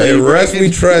 sorry, go ahead. Russ we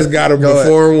trust got him to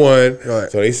 4-1. Go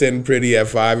ahead. So they sitting pretty at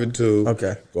 5-2.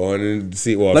 Okay. Going in to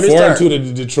see 4-2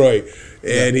 to Detroit.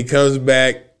 And he comes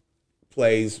back,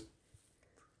 plays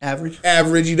Average.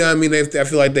 You know what I mean? I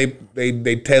feel like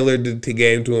they tailored the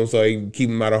game to him so he can keep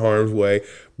him out of harm's way.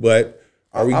 But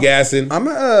are we gassing? I'm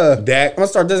Dak? gonna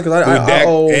start this because I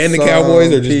owe and the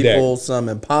Cowboys or just people Dak? some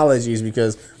apologies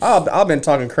because I've been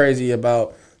talking crazy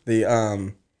about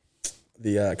the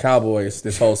Cowboys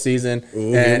this whole season.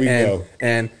 Ooh, here we go.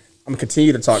 And I'm gonna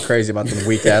continue to talk crazy about them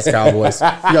weak ass Cowboys. You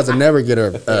guys will never get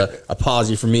a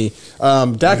apology from me.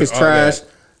 Dak is trash.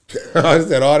 I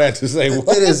said all that to say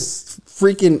what? It is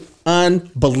freaking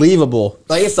unbelievable.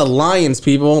 Like, it's the Lions,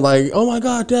 people. Like, oh my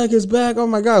God, Dak is back. Oh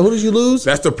my God, who did you lose?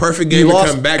 That's the perfect game to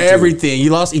come back to. Everything.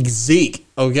 You lost Zeke.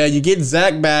 Okay, you get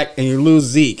Zach back and you lose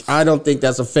Zeke. I don't think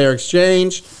that's a fair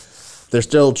exchange. They're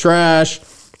still trash.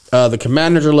 The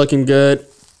Commanders are looking good.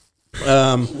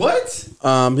 What?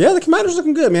 Yeah, the Commanders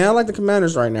looking good, man. I like the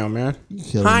Commanders right now, man.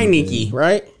 Heineke,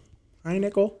 right?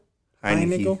 Heineke.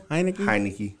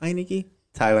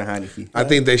 Tyler Heineke. I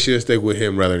think they should stick with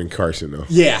him rather than Carson, though.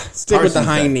 Yeah, stick with the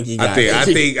Heineke guy.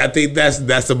 I think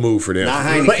that's a move for them. Not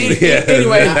Heineke. But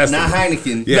anyway, not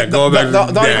Heineken. Yeah, going back.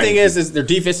 The only thing is their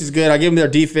defense is good. I give them their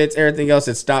defense. Everything else,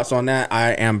 it stops on that.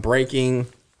 I am breaking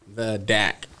the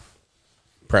Dak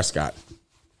Prescott.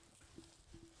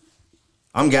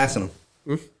 I'm gassing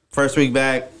him. First week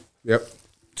back. Yep.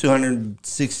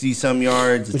 260 some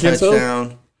yards, a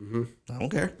touchdown. I don't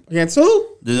care. Against who?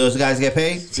 Do those guys get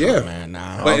paid? Yeah, Man,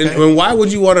 nah. But Okay. and why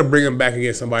would you want to bring him back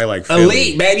against somebody like Philly?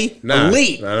 Elite, baby. Nah,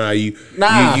 Elite. Nah,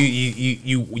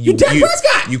 you Dak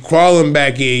Prescott. You crawl him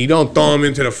back in. You don't throw him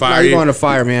into the Nah, fire. you going to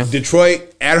fire, man.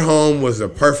 Detroit at home was a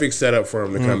perfect setup for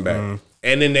him to come back.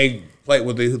 And then they play.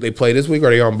 They play this week or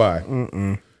they on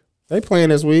bye? They playing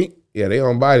this week. Yeah, they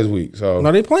on bye this week. So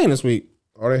No, they playing this week.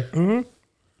 are they? Mm-hmm.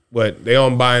 But they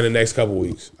on bye in the next couple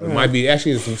weeks. It might be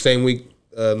actually it's the same week.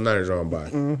 Niners are on bye.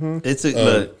 It's a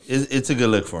look. It's a good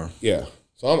look for him. Yeah,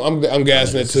 so I'm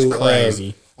gassing it too.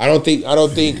 crazy. I don't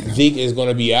think Zeke is going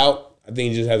to be out. I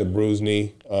think he just has a bruised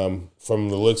knee. From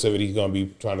the looks of it, he's going to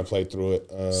be trying to play through it.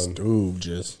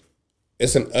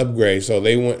 It's an upgrade. So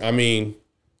they went. I mean,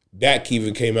 Dak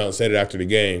even came out and said it after the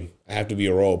game. I have to be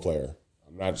a role player.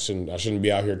 I shouldn't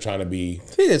be out here trying to be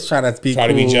He just trying to be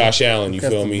to be Josh Allen. You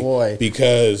Because feel the me? boy.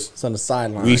 Because It's on the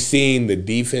sideline. we seen the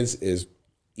defense is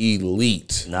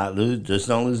elite. Not lose. Just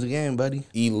don't lose the game, buddy.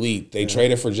 Elite. They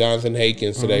traded for Jonathan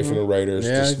Hankins today from the Raiders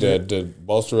Yeah, to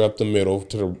bolster up the middle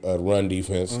to the run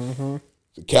defense.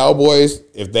 The Cowboys,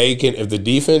 if the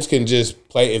defense can just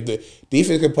play, if the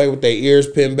defense can play with their ears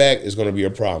pinned back, it's going to be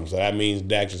a problem. So that means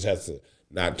Dak just has to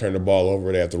not turn the ball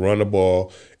over. They have to run the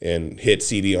ball and hit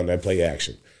CD on that play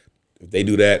action. If they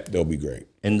do that, they'll be great.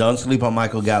 And don't sleep on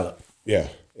Michael Gallup. Yeah,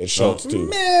 it's Schultz too.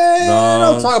 Man,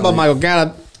 don't talk about Michael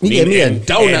Gallup. He gave me a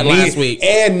donut last week.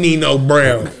 And Nino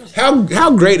Brown.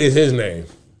 How great is his name?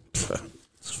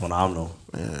 It's phenomenal.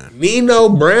 Nino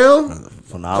Brown?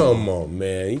 Phenomenal. Come on,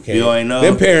 man. You can't. You ain't know.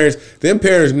 Them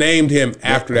parents named him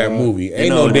after that movie. Ain't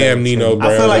know no that. damn Nino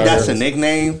Brown. I feel like out that's here. a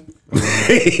nickname.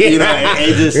 You know,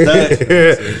 it just stuck.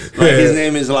 Like his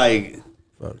name is like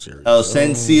El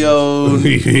Sensio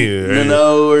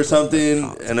Nino or something,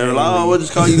 and they're like, "Oh, we'll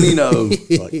just call you Nino."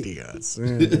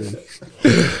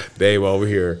 Dave over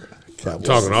here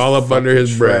talking all up under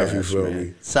his breath. You feel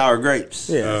me? Sour grapes.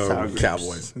 Yeah, Sour grapes.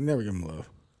 Cowboys. Never give them love.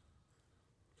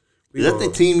 Is that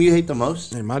the team you hate the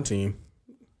most? Hey, my team.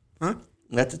 Is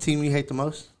that the team you hate the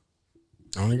most?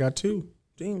 I only got two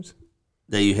teams.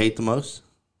 That you hate the most?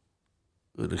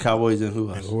 The Cowboys and who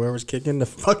else? Whoever's kicking the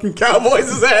fucking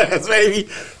Cowboys' ass, baby.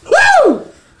 Woo!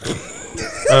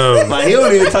 Like he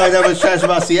don't even talk that much trash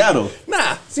about Seattle.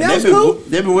 Nah, And Seattle's cool.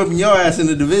 They've been whipping your ass in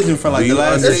the division for like the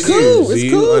last 6 cool. years. Do It's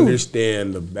you cool.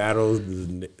 understand the battles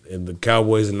and the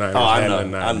Cowboys and Niners? Oh, I had know.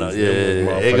 in the I know. 90s?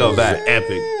 Yeah. They go back. Epic.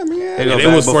 They go And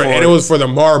back it was for the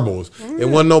marbles. It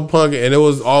wasn't no punk, and it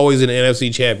was always an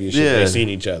NFC championship. Yeah. They seen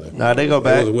each other. Nah, they go It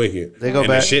back. was wicked. They go and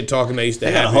back. The shit talking they used to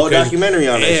They got have. a whole because- documentary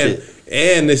on that shit.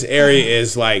 And this area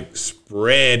is like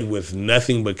spread with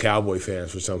nothing but Cowboy fans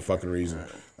for some fucking reason.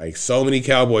 Like so many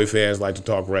Cowboy fans like to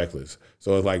talk reckless.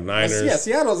 So it's like Niners. Yeah,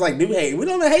 Seattle's like new hate. We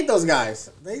don't hate those guys.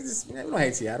 We don't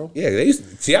hate Seattle. Yeah,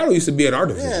 Seattle used to be in our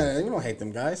division. Yeah, we don't hate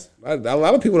them guys. A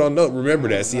lot of people don't remember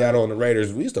that Seattle and the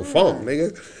Raiders. We used to funk,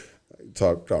 nigga.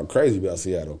 Talk crazy about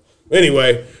Seattle.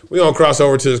 Anyway, we gonna cross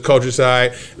over to this culture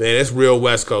side. Man, it's real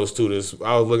West Coast too.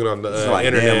 I was looking on the It's like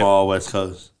internet. damn all West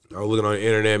Coast. I was looking on the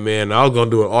internet, man. I was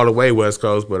gonna do it all the way West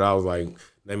Coast, but I was like,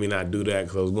 let me not do that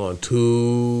because I was going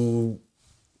too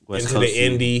West into Coast. the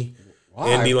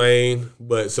indie lane.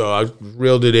 But so I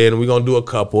reeled it in. We're gonna do a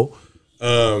couple.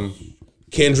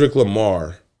 Kendrick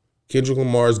Lamar. Kendrick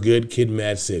Lamar's Good Kid,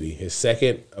 Mad City. His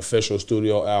second official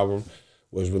studio album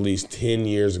was released 10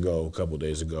 years ago, a couple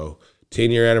days ago.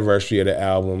 10-year anniversary of the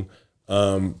album.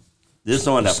 This is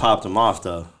the one that popped him off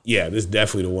though. Yeah, this is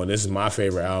definitely the one. This is my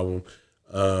favorite album.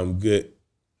 Good.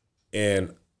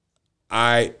 And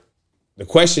the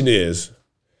question is,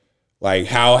 like,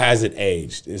 how has it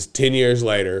aged? It's 10 years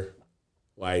later.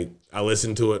 Like, I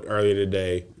listened to it earlier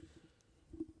today.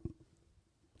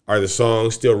 Are the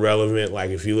songs still relevant? Like,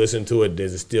 if you listen to it,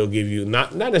 does it still give you,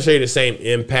 not necessarily the same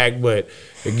impact, but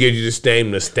it gives you the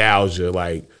same nostalgia?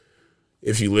 Like,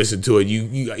 if you listen to it,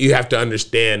 you have to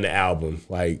understand the album.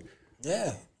 Like,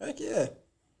 Yeah, heck yeah.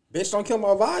 Bitch Don't Kill My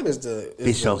Vibe is the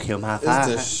Bitch Don't Kill My is Vibe.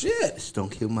 the shit. Bitch Don't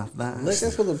Kill My Vibe. Listen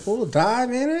for the pool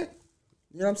dive in it.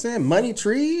 You know what I'm saying? Money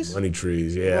Trees. Money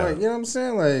Trees, yeah. Like, you know what I'm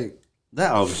saying? Like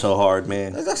That album's so hard,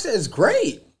 man. that shit is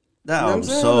great. That You know what I'm album's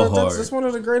saying? so That's hard. just one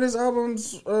of the greatest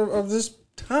albums of this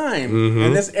time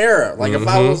and this era. Like if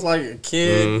I was like a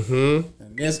kid in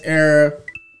this era,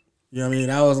 you know what I mean?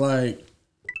 I was like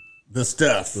the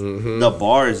stuff. The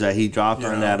bars that he dropped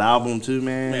on that album too,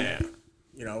 man. Man.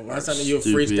 You know, that's something you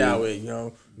Stupid. freestyle with, you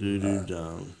know.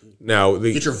 Dumb. Now,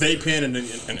 Get your vape pen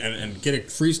and get a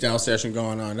freestyle session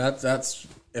going on. That's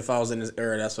if I was in this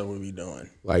era, that's what we'd be doing.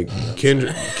 like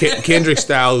Kendrick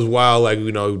style is wild. Like,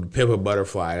 you know, Pimp a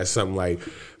Butterfly. That's something like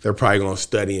they're probably gonna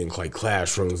study in like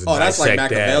classrooms. And Oh, that's like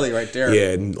dissect Machiavelli that. right there.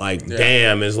 Yeah, and like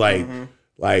damn, it's like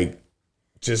like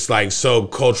just like so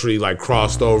culturally like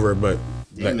crossed over, but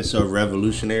Damn, it's so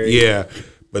revolutionary. yeah.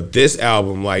 But this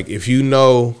album, like if you're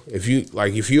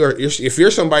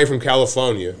somebody from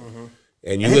California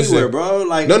and you Anywhere, listen, bro.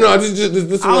 Like no,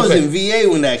 this I was in VA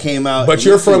when that came out. But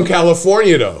you're from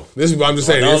California though. This is what I'm just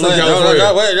saying. You're from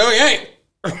California. No,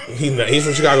 he ain't. He's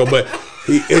from Chicago, but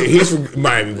he's from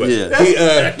Miami. But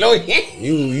Yeah.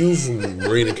 you from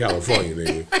Marina, California, nigga.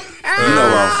 You know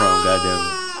where I'm from, goddamn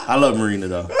it. I love Marina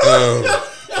though.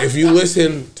 If you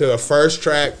listen to the first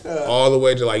track all the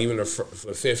way to like even the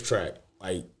fifth track,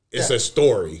 like it's a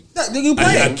story. You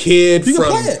play A kid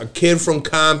from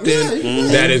Compton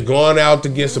that is going out to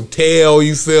get some tail,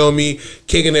 you feel me?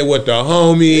 Kicking it with the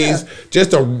homies. Yeah.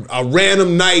 Just a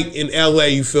random night in LA,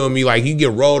 you feel me? Like you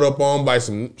get rolled up on by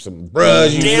some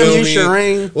bruhs, you feel me?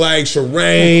 Shireen. Like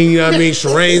Shireen, you know what I mean?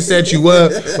 Shireen set you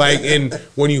up. Like, and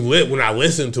when I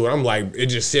listen to it, I'm like, it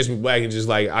just sits me back and just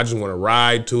like, I just want to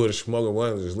ride to it or smoke it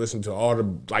one and just listen to all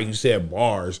the, like you said,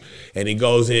 bars. And he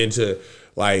goes into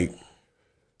like,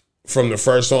 from the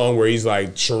first song where he's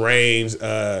like Shireen's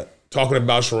talking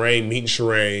about Shireen, meeting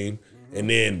Shireen, and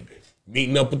then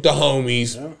meeting up with the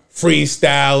homies,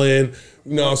 freestyling,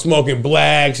 you know, smoking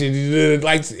blacks, and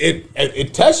like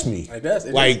it touched me. Like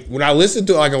that, like when I listened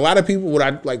to it, like a lot of people when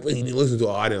I like listen to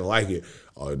it, I didn't like it.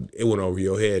 It went over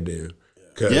your head then.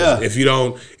 Cause if you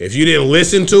didn't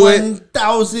listen to it,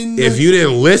 1,000. if you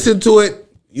didn't listen to it,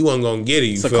 you wasn't gonna get it.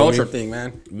 You It's a feel culture me? thing,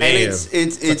 man. And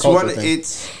it's culture one thing.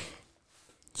 it's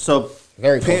so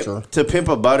Very cultural. To Pimp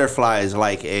a Butterfly is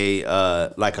like a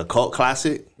cult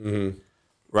classic,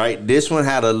 right? This one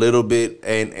had a little bit,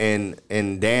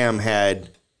 and Damn had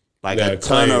like a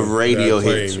ton of radio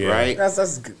hits, right?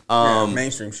 That's good.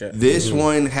 Mainstream shit. This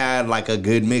one had like a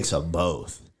good mix of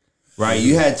both, right?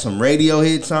 You had some radio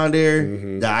hits on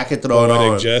there that I could throw it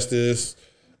Poetic on. Justice,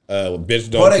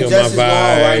 Bitch Don't Poetic Kill Justice My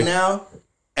going Vibe. right now.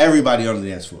 Everybody on the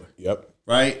dance floor, Yep.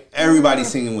 right? Everybody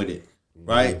singing with it,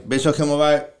 right? Bitch Don't Kill My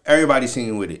Vibe. Everybody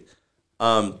singing with it.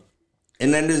 And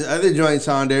then there's other joints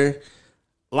on there,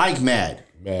 like Mad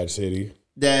City.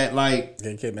 that like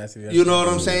Mad City. you know what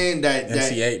I'm saying. That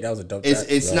MC8, that was a dope.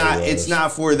 it's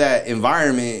not for that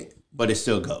environment, but it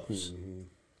still goes.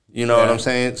 You know what I'm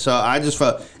saying? So I just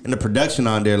felt, and the production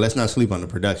on there. Let's not sleep on the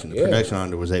production. The production on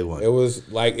there was A1. It was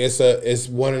like it's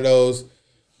one of those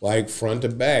like front to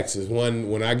backs. It's one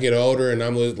when I get older and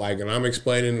I'm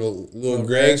explaining to little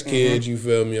Greg's kids. You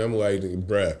feel me? I'm like,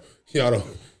 bruh, y'all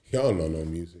don't know no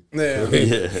music. Yeah.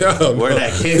 Where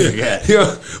that kid got?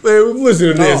 Man, listen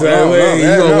to this. You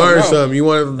gonna learn something. You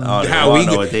want how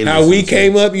we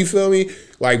came up? You feel me?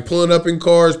 Like pulling up in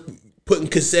cars, putting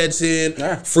cassettes in,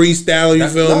 freestyling. You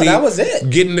feel me? That was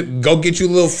it. Go get you a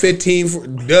little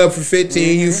 15 dub for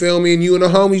 15. You feel me? And you and the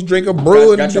homies drink a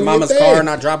brew. Got your mama's car,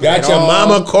 not dropping. Got your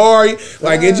mama car.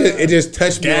 Like it just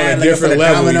touched me on a different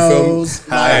level. Dominoes, you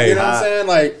feel me? you know what I'm saying?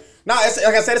 Like. No, it's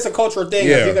like I said, it's a cultural thing.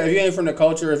 Yeah. If you ain't from the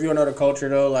culture, if you don't know the culture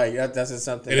though, like that's just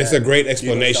something. And it's a great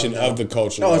explanation of the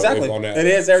culture. No, exactly. It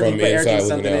is everything. From the inside looking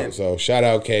something out. in. So shout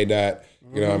out K Dot.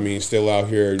 You know what I mean? Still out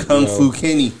here. Kung Fu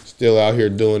Kenny. Still out here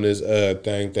doing this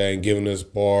thing, giving us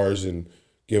bars and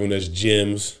giving us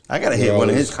gems. I gotta hit one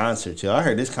of his concerts, yo. I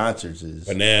heard his concerts is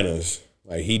bananas.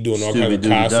 Like he doing all Stupid kinds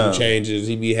of costume dumb. changes.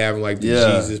 He be having like the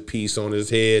Jesus piece on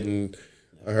his head, and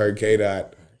I heard K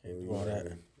Dot.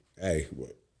 Hey,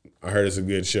 I heard it's a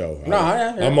good show. No,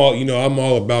 I'm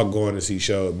all about going to see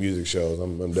music shows.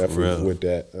 I'm definitely with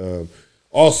that.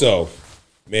 Also,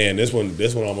 man, this one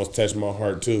almost touched my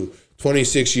heart too.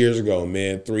 26 years ago,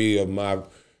 man, 3 of my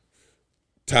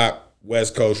top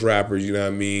West Coast rappers, you know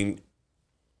what I mean?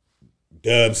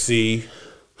 Dub C,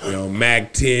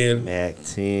 Mac 10,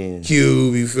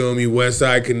 Cube, you feel me? West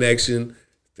Side Connection.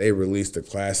 They released a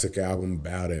classic album,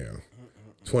 Bow Down,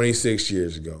 26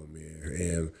 years ago, man.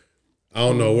 And I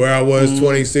don't know where I was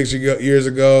 26 years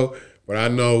ago, but I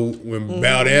know when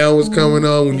Bow Down was coming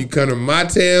on, when you come to my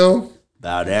town.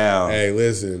 Bow Down. Hey,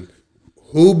 listen.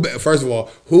 First of all,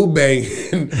 Who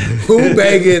Bangin'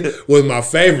 was my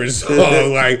favorite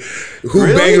song. Like, Who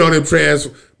Bangin' on them trans.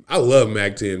 I love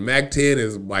Mac 10. Mac 10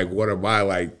 is like one of my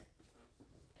like.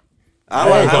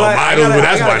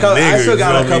 I still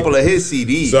got a couple of his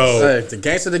CDs. So the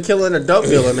Gangster, the Killer, and the Dope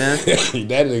Dealer, man.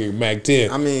 that nigga Mac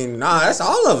 10. I mean, that's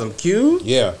all of them. Q.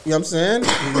 Yeah. You know what I'm saying?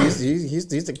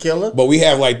 He's the killer. But we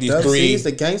have like these Dub 3. C's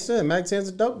the gangster, and Mac 10's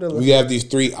the dope dealer. We have these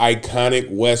 3 iconic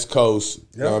West Coast,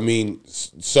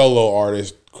 solo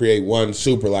artists create one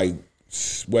super like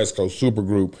West Coast super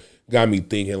group. Got me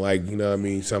thinking like, you know what I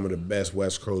mean, some of the best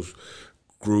West Coast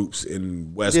groups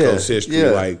in West Coast history.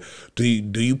 Like, do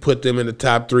you put them in the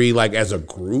top 3 like as a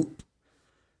group?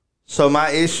 So my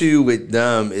issue with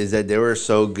them is that they were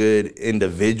so good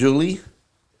individually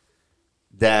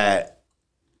that,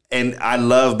 and I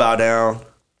love Bow Down,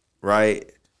 right?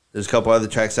 There's a couple other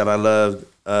tracks that I loved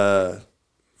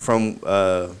from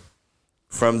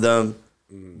them,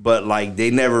 but like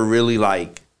they never really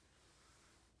like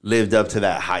lived up to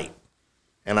that hype,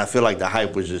 and I feel like the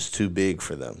hype was just too big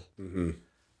for them.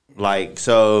 Like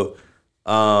so,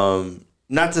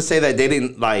 not to say that they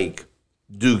didn't like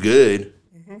do good.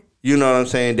 You know what I'm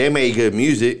saying? They made good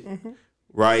music,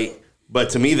 right?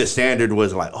 But to me, the standard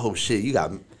was like, oh shit, you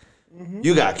got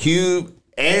Cube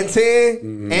and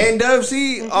 10 and Dub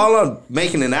C all on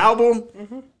making an album.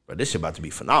 But this shit about to be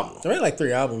phenomenal. They made like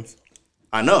 3 albums.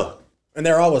 I know. And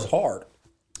they're always hard.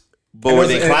 But were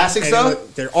they classics though?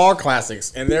 They're all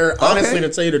classics. And they're honestly, to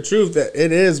tell you the truth, that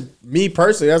it is, me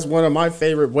personally, that's one of my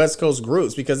favorite West Coast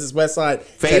groups because it's West Side.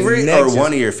 Favorite or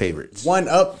one of your favorites? One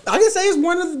up. I can say it's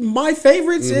one of my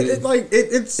favorites.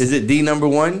 It's. Is it D number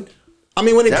 1? I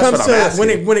mean, when it comes to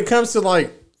when it comes to like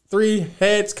 3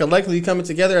 heads collectively coming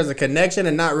together as a connection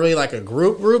and not really like a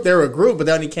group. They were a group, but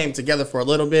they only came together for a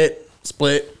little bit,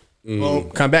 split,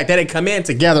 boom, come back. They didn't come in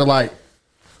together like,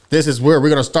 this is where we're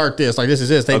gonna start this. Like this is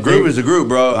this. A group is a group,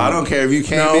 bro. I don't care if you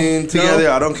came in together.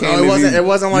 I don't care. It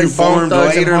wasn't like formed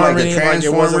later, like the Transformers.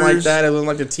 It wasn't like that. It wasn't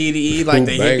like the TDE, like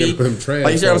the hippie.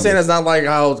 Like you see what I'm saying? It's not like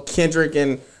how Kendrick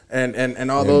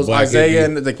and all those Isaiah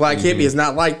and the Black Hippie is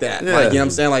not like that. Yeah. Like you know what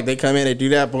I'm saying? Like they come in, they do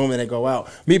that, boom, and they go out.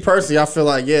 Me personally, I feel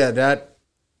like that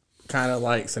kind of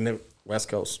like West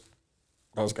Coast,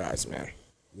 those guys, man.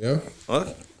 Yeah.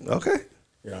 Okay.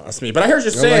 Yeah, that's me. But I hear what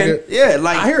you're saying. Like yeah,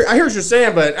 like I hear what you're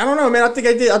saying, but I don't know, man. I think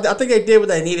they did what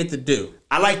they needed to do.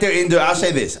 I like I'll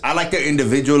say this. I like their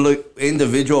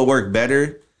individual work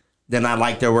better than I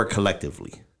like their work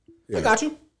collectively. Yeah. I got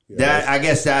you. I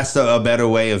guess that's a better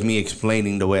way of me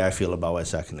explaining the way I feel about West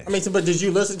Side Connection. I mean, but did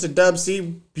you listen to Dub C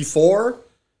before?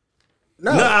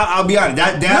 No, I'll be honest.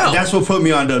 That's what put me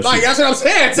on Dub C. Like, that's what I'm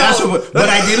saying. But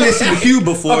I did listen to Cube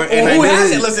before. And who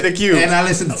hasn't listened to Cube? And I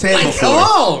listened to 10 before. Come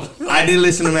on. I did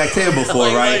listen to Mac 10 before,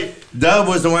 right? Dub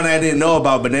was the one I didn't know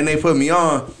about, but then they put me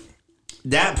on.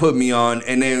 That put me on,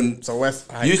 and then so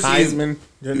you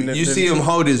see him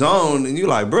hold his own, and you're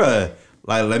like, bruh,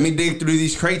 like let me dig through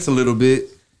these crates a little bit.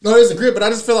 No, it's a group, but I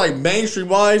just feel like mainstream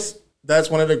wise,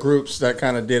 that's one of the groups that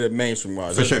kind of did it mainstream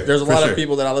wise. For sure. There's a lot of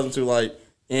people that I listen to like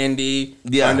indie,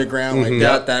 underground, like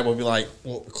that will be like,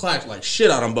 well, clash like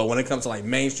shit on them. But when it comes to like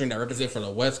mainstream that represent for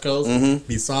the West Coast,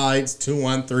 besides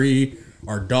 213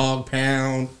 or Dog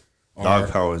Pound. Dog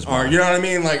Pound is or you know what I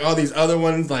mean? Like all these other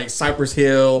ones, like Cypress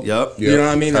Hill. Yep. You know what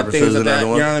I mean? The things of that. You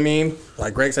know one. what I mean?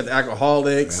 Like Greg said, the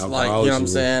Alcoholics. Like you know what I'm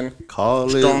saying? Call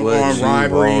it Strong Arm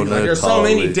Rivalry. Like there's so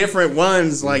many different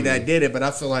ones like that did it, but I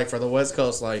feel like for the West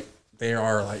Coast, like they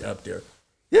are like up there.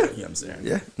 Yeah. You know what I'm saying?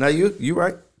 Yeah. Now you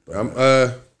right.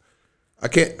 I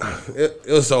can't. It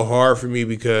was so hard for me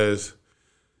because,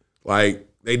 like,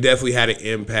 they definitely had an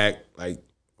impact, like,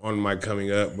 on my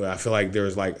coming up. But I feel like there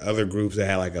was like other groups that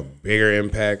had like a bigger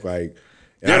impact. Like,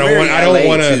 I don't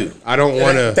want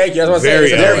to. Thank you. I was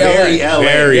very LA.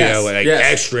 Very LA, like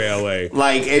extra LA.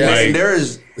 Like, and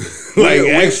there's like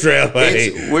extra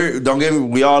LA. Don't get me.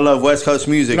 We all love West Coast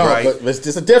music, right? But it's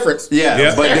just a difference.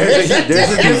 Yeah. But there's a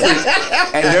difference,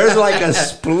 and there's like a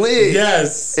split.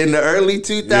 Yes. In the early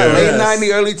 2000s, late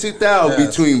 90s, early 2000s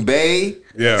between Bay.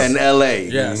 And LA.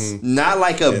 Yes. Not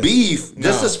like a beef,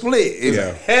 just a split.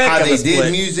 How they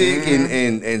did music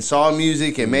and saw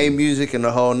music and made music and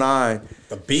the whole nine.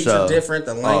 The beats are different,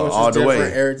 the language is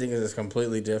different, everything is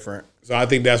completely different. So I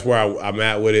think that's where I'm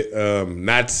at with it.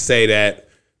 Not to say that,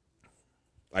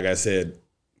 like I said,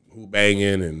 Who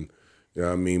Banging and you know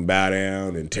what I mean, Bow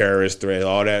Down and Terrorist Threat,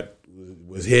 all that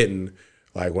was hitting.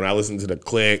 Like when I listen to the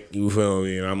Click, you feel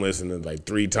me, and I'm listening to like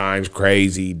 3 Times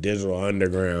Crazy, Digital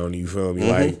Underground, you feel me,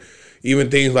 like even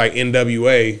things like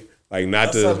NWA, like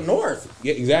not that's up north.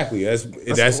 Yeah, exactly. That's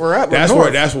where we're at.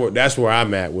 That's where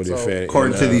I'm at with it.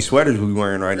 According to these sweaters we're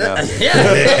wearing right now. See,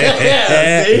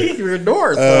 we're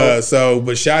north.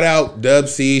 But shout out Dub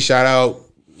C, shout out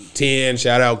 10,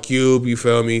 shout out Cube, you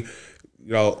feel me.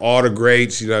 You know, all the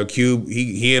greats, you know, Cube,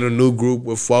 he in a new group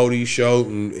with 40, Show,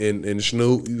 and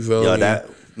Snoop, you feel me? That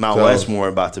Mount Westmore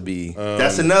about to be.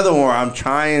 That's another one I'm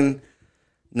trying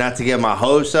not to get my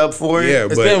hopes up for it. Yeah,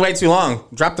 it's been way too long.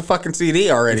 Drop the fucking CD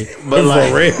already. But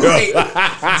like, for real.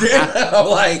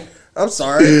 I'm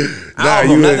sorry. Not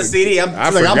the CD.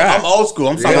 I'm old school.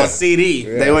 I'm talking about CD.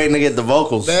 Yeah. They waiting to get the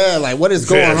vocals. Yeah, like what is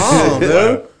going on,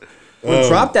 dude?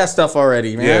 Drop that stuff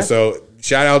already, man. Yeah, so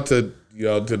shout out to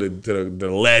the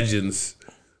legends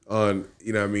on,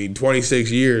 you know what I mean, 26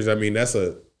 years. I mean, that's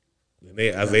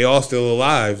they all still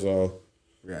alive, so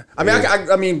Yeah. I mean,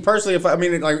 I mean, personally,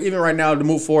 like even right now to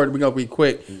move forward, we're gonna be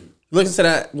quick. Listen to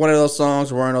that one of those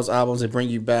songs or one of those albums that bring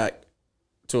you back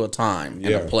to a time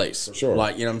and a place. For sure.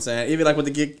 Like, you know what I'm saying? Even like with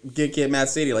the Good Kid, Mad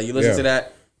City, like you listen to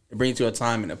that, it brings you to a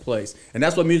time and a place. And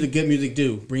that's what good music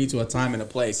do. Bring you to a time and a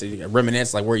place. So you can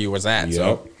reminisce like where you was at. Yep. So, you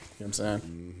know what I'm saying?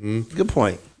 Mm-hmm. Good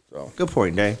point. So. Good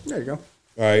point, Dave. There you go.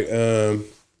 All right.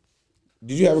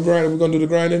 Did you have a grinder? We're gonna do the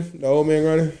grinding, the old man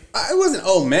grinding. It wasn't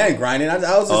old man grinding. I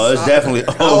was just, it's definitely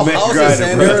old man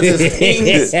grinding,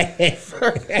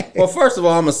 bro. Well, first of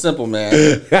all, I'm a simple man.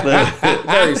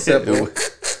 Very simple.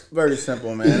 Very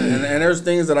simple, man. And there's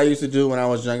things that I used to do when I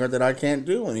was younger that I can't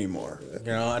do anymore.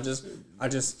 You know, I just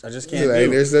can't do.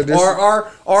 There's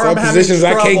or some I'm positions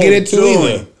I can't get into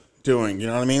either. Doing, you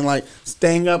know what I mean? Like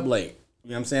staying up late.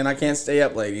 You know what I'm saying? I can't stay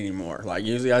up late anymore. Like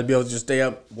usually I'd be able to just stay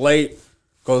up late,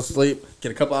 go to sleep,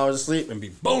 get a couple hours of sleep, and be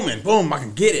booming, boom, I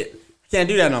can get it. I can't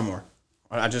do that no more.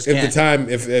 I just can't.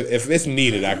 If it's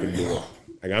needed, I can do it.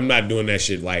 Like I'm not doing that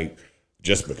shit like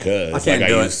just because I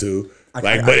used to.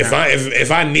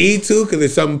 If I need to, because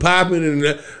there's something popping,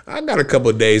 and I got a couple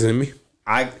of days in me.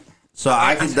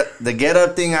 The get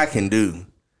up thing I can do.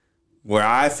 Where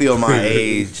I feel my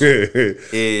age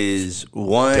is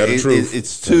one.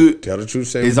 It's two. Tell the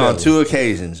truth. It's on two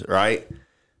occasions, right?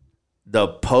 The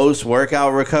post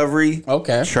workout recovery,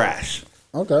 trash.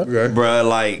 Okay, bro.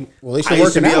 Like well, I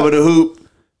used to be able to hoop,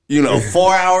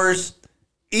 4 hours,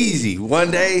 easy. One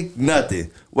day,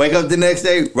 nothing. Wake up the next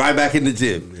day, right back in the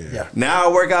gym. Yeah. Now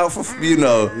I work out for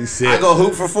I go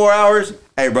hoop for 4 hours.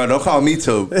 Hey, bro, don't call me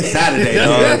till Saturday,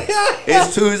 dog.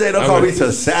 It's Tuesday. Don't call me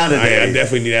till Saturday. I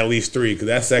definitely need at least 3 because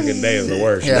that second day is the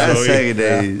worst. Yeah. That second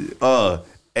day.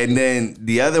 And then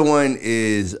the other one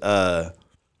is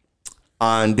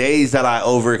on days that I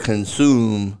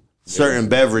overconsume certain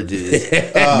beverages,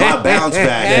 my bounce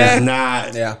back is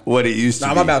not what it used to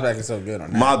be. My bounce back is so good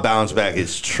on that. My bounce back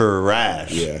is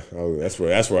trash. Yeah, that's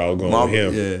where I was going with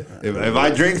him. Yeah. If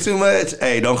I drink too much,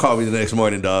 hey, don't call me the next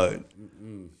morning, dog.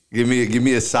 Give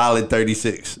me a solid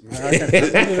 36.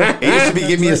 It used to be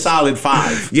give me a solid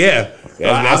 5. Yeah,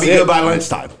 I'll be good by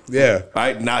lunchtime. Yeah,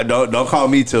 right. Now don't call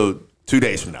me till 2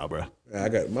 days from now, bro. I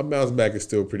got my bounce back is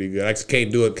still pretty good. I just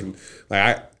can't do it.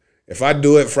 If I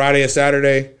do it Friday or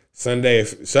Saturday, Sunday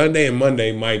and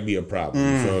Monday might be a problem.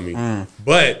 You feel me?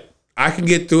 But I can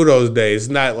get through those days.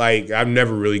 It's not like I've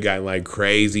never really gotten like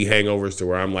crazy hangovers to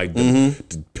where I'm like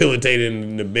debilitated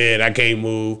in the bed. I can't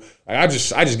move. Like I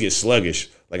just get sluggish.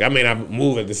 Like I may not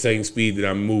move at the same speed that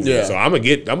I'm moving. So I'm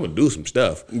gonna do some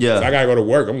stuff. Yeah. If I gotta go to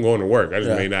work, I'm going to work. I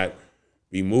just may not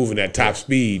be moving at top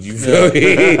speed. You feel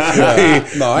me?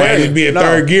 No, might just be in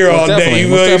third gear all day. You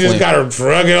feel me? You just gotta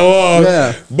shrug it along.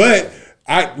 Yeah. But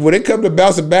when it comes to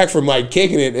bouncing back from like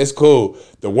kicking it, it's cool.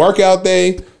 The workout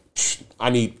thing, I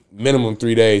need minimum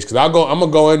 3 days because I'm gonna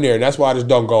go in there, and that's why I just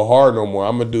don't go hard no more.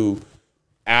 I'm gonna do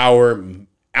hour and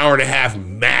a half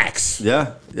max.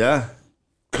 Yeah.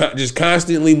 Just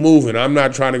constantly moving. I'm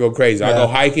not trying to go crazy. I go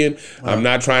hiking. I'm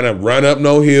not trying to run up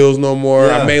no hills no more.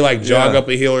 I may like jog up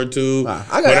a hill or two.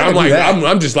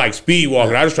 I'm just like speed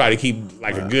walking. I just try to keep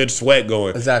like a good sweat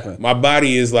going. Exactly. My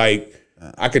body is like,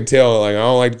 I could tell. Like I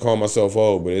don't like to call myself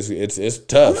old, but it's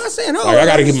tough. I'm not saying old. Like I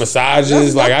gotta get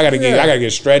massages. Like I gotta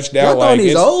get stretched out. Like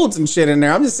these olds and shit in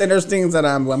there. I'm just saying there's things that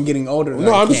I'm getting older.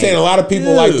 No, I'm just saying a lot of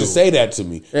people like to say that to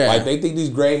me. Yeah. Like they think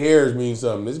these gray hairs mean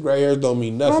something. These gray hairs don't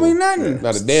mean nothing. Don't mean nothing.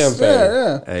 Not a damn thing.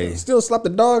 Yeah. Hey. Still slap the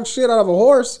dog shit out of a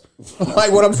horse.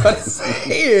 Like what I'm trying to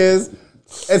say is,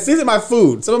 and season my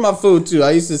food. Some of my food too.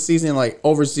 I used to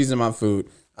over season my food.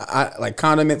 I like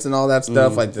condiments and all that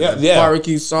stuff, like the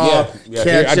barbecue sauce,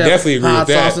 ketchup, I definitely agree hot with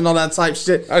that. sauce and all that type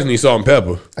shit. I just need salt and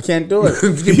pepper. I can't do it.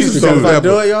 Give me some salt and pepper. If I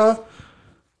do it, y'all,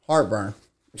 heartburn.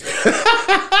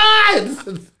 I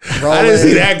didn't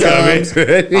see that coming.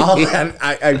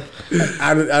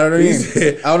 I don't know. I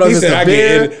don't know if it's the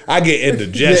beer. I get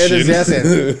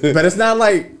indigestion. But it's not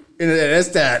like it's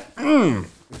that.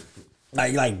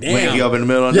 Like damn. Wake you up in the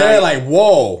middle of the night. Yeah, like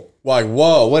whoa,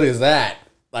 what is that?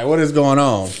 Like, what is going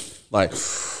on? Like,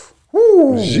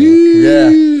 whoo.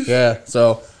 Yeah.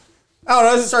 So, I don't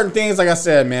know. There's certain things, like I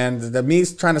said, man. The me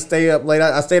trying to stay up late.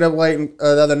 I stayed up late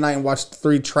the other night and watched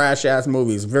 3 trash-ass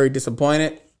movies. Very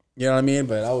disappointed. You know what I mean?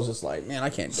 But I was just like, man, I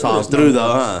can't do Saw this. Through,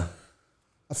 though, huh?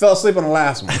 I fell asleep on the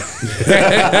last one.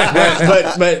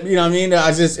 but you know what I mean?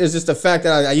 It's just the fact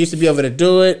that I used to be able to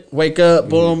do it, wake up,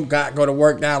 boom, go to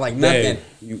work now like nothing.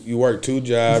 You work 2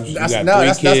 jobs, you got 3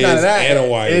 kids none of that. and a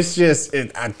wife. It's just,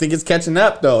 I think it's catching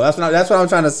up though. That's what I'm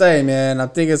trying to say, man. I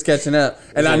think it's catching up.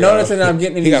 And I noticed that I'm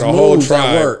getting in these moods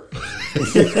at work.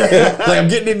 Like I'm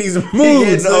getting in these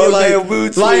moods.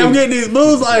 Like I'm getting these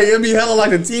moods like it'd be hella like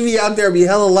the TV out there be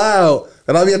hella loud.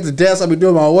 And I'll be at the desk, I'll be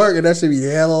doing my work, and that should be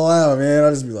hella loud, man.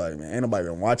 I'll just be like, man, ain't nobody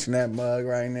been watching that mug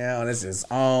right now, and it's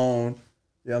just on.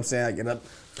 You know what I'm saying? I get up,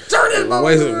 turn it,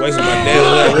 wasting my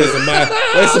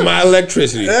damn wasting my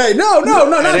electricity. Hey, no, not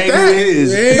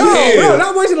that. No,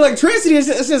 not wasting electricity. It's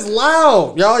just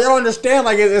loud. Y'all don't understand.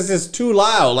 Like it's just too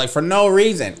loud. Like for no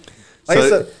reason. Like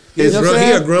So, He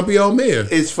a grumpy old man.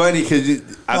 It's funny because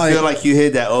I feel like you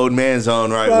hit that old man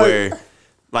zone, right? Where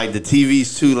like the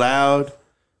TV's too loud,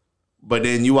 but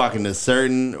then you walk into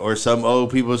certain or some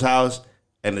old people's house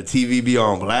and the TV be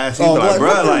on blast. You be like,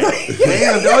 bro, like,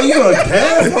 damn, dog, you a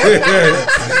deaf?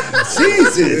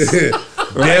 Jesus.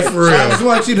 Right? For real. I just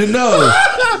want you to know.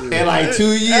 In like 2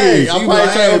 years, Hey, I'll probably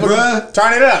hey, bro,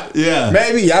 turn it up. Yeah.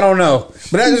 Maybe, I don't know.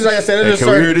 But that's just like I said, there's Can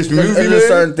we hear this movie, there's man?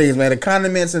 certain things, man. The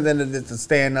condiments and then the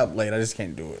staying up late. I just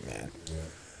can't do it, man.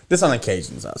 This on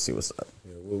occasions, I'll see what's up.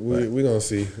 We gonna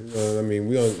see. I mean,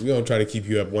 we gonna try to keep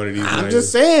you up one of these nights. I'm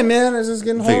just saying, man. It's just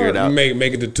getting Figure hard. it out.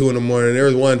 Make it to 2 a.m. There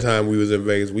was one time we was in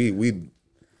Vegas. It was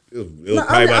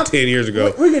probably about 10 years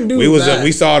ago. We can do that.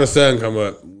 We saw the sun come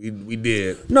up. We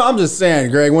did. No, I'm just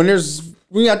saying, Greg. When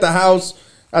we at the house,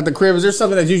 at the crib, is there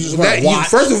something that you just want to watch?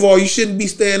 First of all, you shouldn't be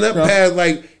staying up past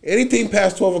like anything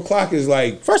past 12 o'clock is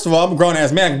like. First of all, I'm a grown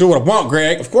ass man. I can do what I want,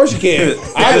 Greg. Of course you can.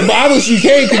 Obviously you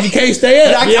can because you can't stay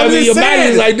up. Yeah, I'm just your body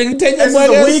saying. is like, nigga, take your It's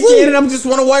money a out of weekend, sleep. and I just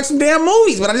want to watch some damn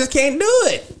movies, but I just can't do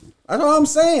it. That's all I'm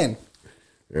saying.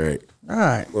 All right. All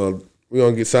right. Well, we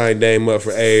gonna get signed Dame up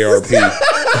for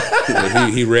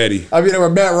AARP. he ready. I'll be there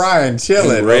with Matt Ryan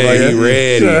chilling. He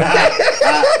ready.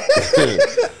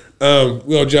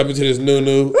 We gonna jump into this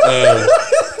new.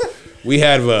 We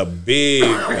have a big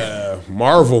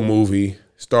Marvel movie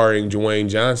starring Dwayne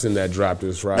Johnson that dropped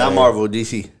this Friday. Not Marvel,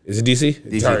 DC. Is it DC?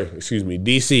 DC. Sorry, excuse me,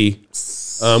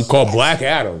 DC. Called Black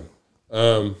Adam.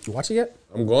 You watch it yet?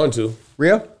 I'm going to.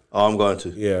 Real? Oh, I'm going to.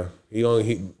 Yeah.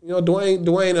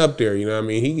 Dwayne up there, you know what I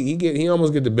mean? He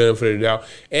almost get the benefit of the doubt.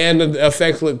 And the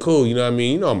effects look cool, you know what I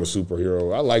mean? You know I'm a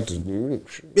superhero. I like to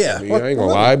Yeah. I ain't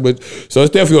gonna lie, but so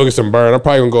it's definitely gonna get some burn. I'm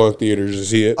probably gonna go in theaters to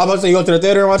see it. I'm about to say you go to the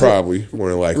theater and watch Probably, more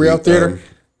than likely. Real theater?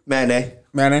 Matinee. it?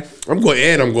 Man, I'm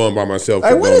going by myself.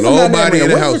 Hey, when is Nobody in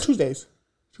the When is house. it Tuesdays?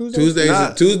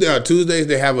 Tuesdays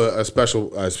they have a special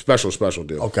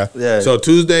deal. Okay. Yeah. So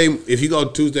Tuesday, if you go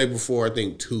Tuesday before, I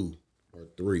think 2 or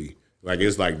 3, like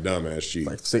it's like dumbass cheap.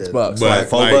 Like $6. But like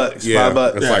 $4,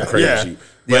 $5. It's like crazy Yeah. cheap.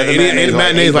 The But other any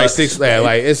matinee is like $8. $6. Yeah,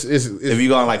 like it's If you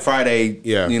go on like Friday,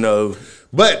 Yeah. you know,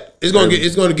 but it's gonna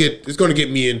get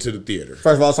me into the theater.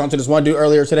 First of all, I was talking to this one dude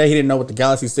earlier today. He didn't know what the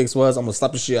Galaxy 6 was. I'm gonna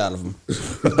slap the shit out of him.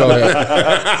 Go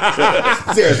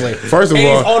ahead. Seriously. First of And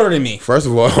all, he's older than me. First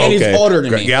of all, And he's older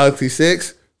than me. Galaxy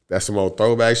 6. That's some old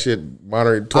throwback shit.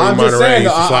 Monterey I'm just saying,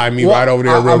 used to though, slide me right over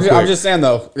there real quick. I'm just saying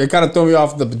though, it kind of threw me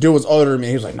off. The dude was older than me.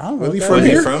 He was like, "No, Was he okay." from was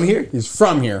he here? from here? He's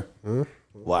from here.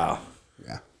 Wow.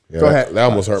 Yeah. Yeah, Go ahead. That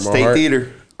almost hurt my State heart.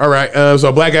 theater. All right.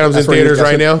 So Black Adam's in That's where you theaters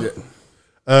right got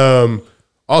now.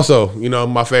 Also,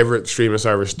 my favorite streaming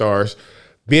service stars.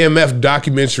 BMF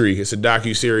documentary. It's a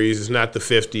docu-series. It's not the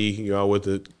 50, with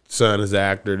the son as the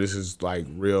actor. This is like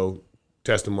real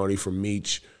testimony from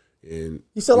Meech. And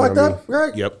You still like that,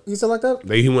 Greg? Yep. You still like that?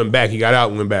 He went back. He got out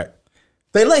and went back.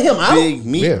 They let him out. Big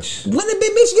Meech. When did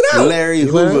Big Meech get out? Larry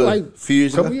Hoover. like a few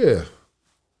years ago. Yeah.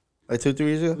 Like 2-3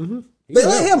 years ago? Mm-hmm. They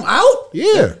let him out.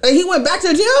 Yeah. And he went back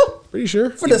to jail Pretty sure.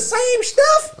 for the same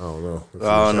stuff. I don't know. It's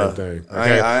I don't the know. same thing.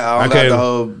 I don't got the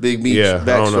whole Big Meech Yeah, I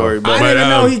don't know. backstory, but I didn't even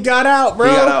know he got out, bro.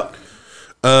 he got out.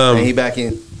 And he back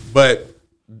in. But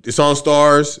it's on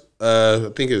Stars. I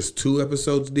think it's 2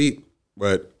 episodes deep.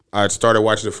 But I started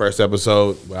watching the first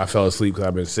episode, but I fell asleep because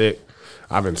I've been sick.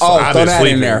 I've been throw been that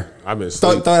sleeping. in there. I've been Throw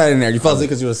sleeping. that in there. You fell asleep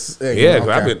because you was sick. Yeah, 'cause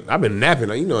Okay. I've been napping.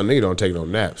 A nigga don't take no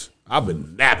naps. I've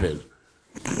been napping.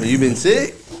 You been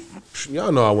sick?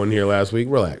 Y'all know I wasn't here last week.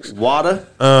 Relax. Water?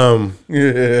 Man,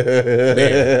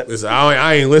 listen,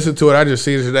 I ain't listened to it. I just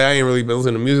seen it today. I ain't really been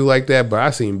listening to music like that, but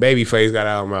I seen Babyface got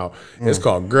an album out. It's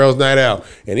called Girls Night Out.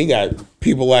 And he got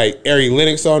people like Ari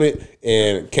Lennox on it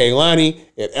and Kaylani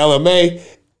and LMA.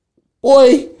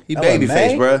 Boy, He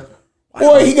babyface, bruh.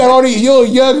 boy, he got all these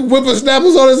young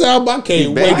whippersnappers on his album. I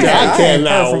can't wait. I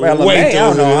cannot wait till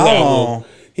his album.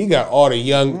 He got all the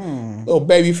young little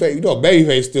Babyface.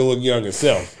 Babyface still look young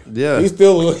himself. Yeah. He's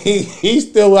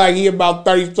still like he about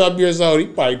 30-something years old. He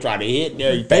probably trying to hit and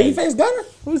everything. Babyface Gunner?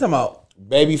 Who you talking about?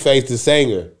 Babyface the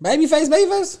singer. Babyface?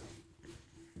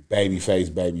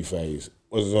 Babyface.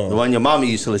 What's his The song? one your mama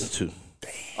used to listen to.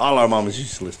 All our mamas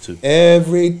used to listen to.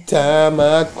 Every time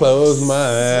I close my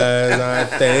eyes, I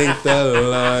thank the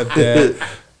Lord that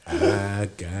I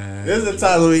got This is the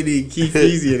time we need Keith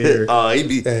Easy in here. Oh, he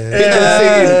be singing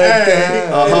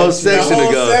a whole section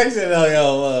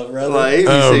ago. Brother. Like he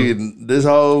be singing this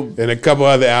whole. And a couple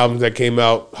other albums that came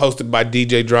out, hosted by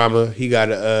DJ Drama. He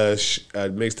got a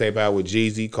mixtape out with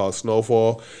Jeezy called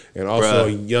Snowfall, and also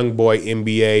Young Boy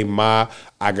NBA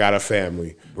I Got a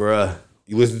Family. Bruh.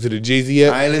 You listen to the Jeezy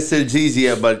yet? I ain't listened to Jeezy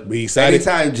yet, but Be excited.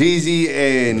 anytime Jeezy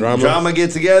and Drama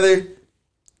get together,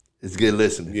 it's good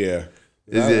listening. Yeah.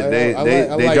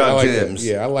 They drop gems.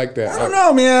 I like that. I don't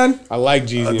know, man. I like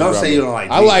Jeezy. Don't say you don't like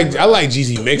Jeezy. Jeezy. I like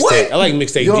Jeezy mixtape. What? I like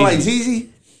mixtape. You don't Jeezy. like Jeezy?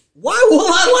 Why will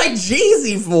I like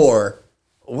Jeezy for?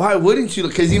 Why wouldn't you?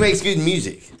 Because he makes good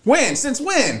music. When? Since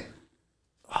when?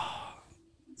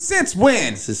 Since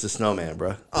when? Since the Snowman,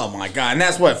 bro. Oh my God! And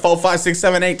that's what 4, 5, 6,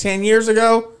 7, 8, 10 years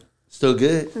ago. Still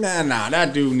good. Nah.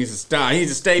 That dude needs to stop. He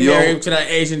needs to stay You married don't- to that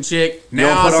Asian chick. You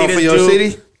don't put on for your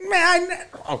city? Man,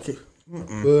 okay.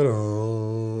 Put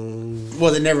on.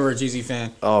 Wasn't never a Jeezy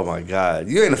fan. Oh my God,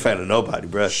 you ain't a fan of nobody,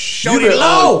 bro. Shorty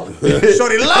low.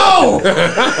 Shorty low.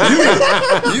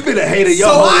 You've been a hater your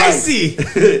So whole life. icy.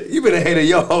 You've been a hater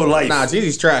your whole life. Nah,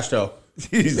 Jeezy's trash though.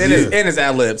 Jeez. And his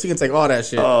ad libs. He can take all that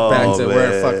shit back to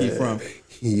where the fuck he from.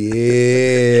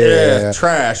 Yeah.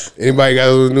 Trash. Anybody got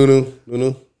those Nunu?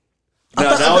 No,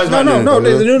 that was my new.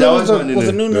 The new That was my was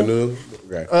a new. new. Nunu?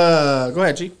 Okay. Go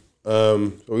ahead, G.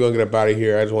 So we're gonna get up out of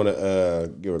here. I just want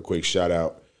to give a quick shout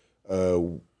out.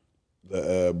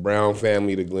 The Brown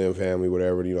family, the Glenn family,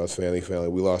 whatever, it's family.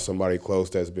 We lost somebody close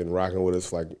that's been rocking with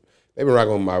us. Like they've been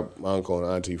rocking with my uncle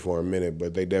and auntie for a minute,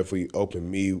 but they definitely welcomed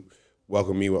me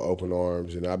with open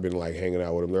arms, and I've been like hanging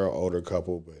out with them. They're an older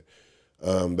couple, but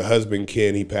the husband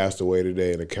Ken, he passed away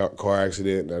today in a car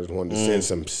accident, and I just wanted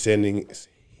to send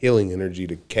healing energy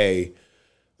to Kay.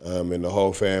 And the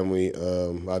whole family.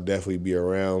 I'll definitely be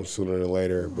around sooner than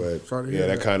later. But yeah,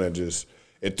 that kind of just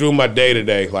it threw my day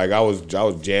today. Like I was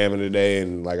jamming today,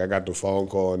 and like I got the phone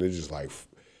call, and it's just like,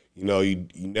 you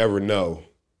never know.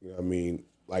 You know what I mean?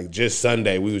 Like just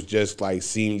Sunday, we was just like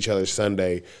seeing each other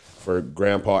Sunday for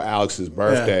Grandpa Alex's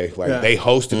birthday. They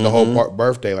hosted the whole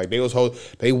birthday. Like they want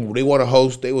to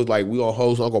host. They was like, we gonna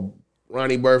host Uncle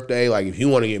Ronnie birthday. Like if you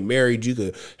want to get married, you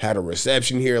could have a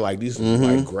reception here. Like these are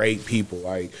like great people.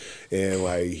 Like and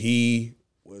like he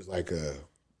was like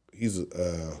he's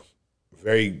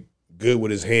very good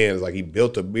with his hands. Like he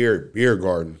built a beer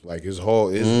garden. Like his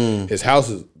house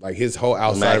is like his whole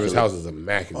outside of his house is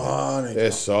immaculate. Oh,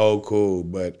 that's so cool.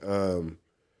 But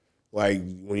like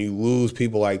when you lose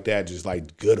people like that, just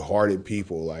like good hearted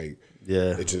people, like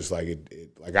it's just like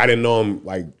like I didn't know him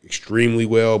like extremely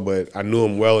well, but I knew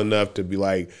him well enough to be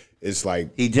like, it's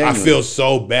like I feel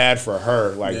so bad for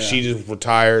her. Like she just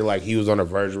retired, like he was on the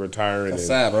verge of retiring. That's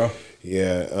sad, bro.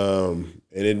 Yeah, and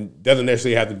it doesn't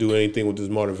necessarily have to do anything with this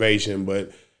motivation,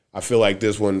 but I feel like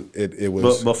this one it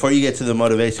was. But before you get to the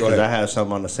motivation, because I have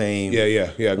something on the same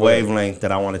wavelength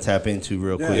that I want to tap into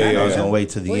real quick. I was gonna wait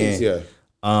to the end. Yeah.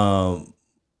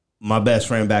 My best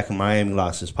friend back in Miami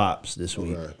lost his pops this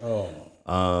week. Okay.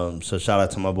 So shout out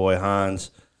to my boy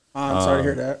Hans. I'm sorry to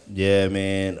hear that. Yeah,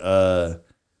 man.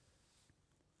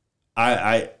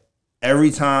 I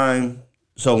every time.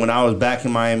 So when I was back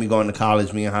in Miami going to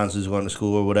college, me and Hans was going to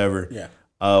school or whatever.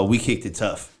 Yeah. We kicked it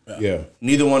tough. Yeah.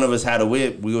 Neither one of us had a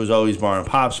whip. We was always borrowing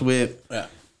Pop's whip. Yeah.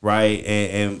 Right.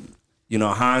 And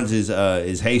Hans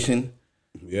is Haitian.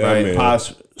 Yeah, right. man.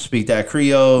 Pops speak that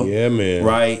Creole. Yeah, man.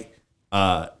 Right.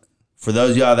 For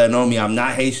those of y'all that know me, I'm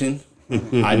not Haitian.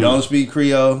 I don't speak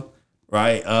Creole,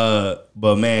 right?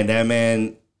 But man, that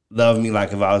man loved me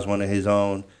like if I was one of his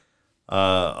own.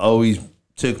 Always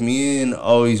took me in,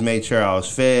 always made sure I was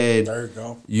fed. There you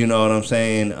go. You know what I'm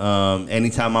saying?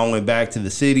 Anytime I went back to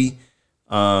the city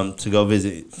to go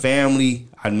visit family,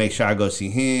 I'd make sure I go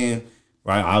see him.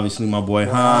 Right? Obviously my boy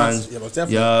Hans. Yeah, most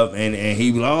definitely. Yup. And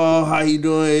he'd be like, oh, how you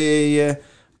doing? Yeah.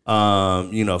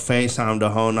 FaceTime the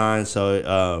whole nine.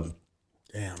 So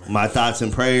Damn, man. my thoughts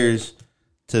and prayers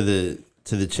to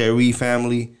the Cherry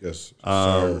family. Yes.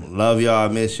 Sir. Love y'all,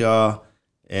 miss y'all,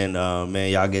 and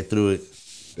man, y'all get through it.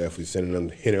 Definitely sending them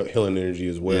healing energy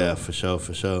as well. Yeah, for sure.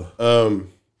 We're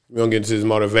gonna get into his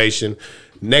motivation.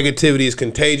 Negativity is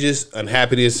contagious,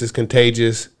 unhappiness is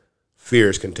contagious, fear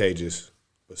is contagious,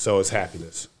 but so is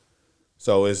happiness.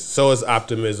 So is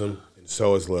optimism, and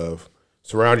so is love.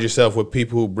 Surround yourself with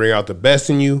people who bring out the best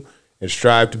in you, and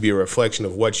strive to be a reflection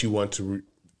of what you want to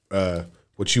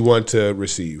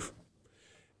receive.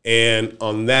 And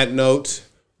on that note,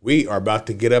 we are about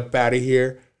to get up out of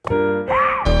here.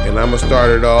 And I'm going to start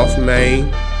it off,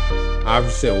 man.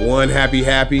 I've said one happy.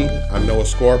 I know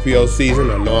it's Scorpio season.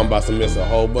 I know I'm about to miss a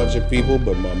whole bunch of people,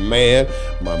 but my man,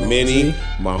 my mini,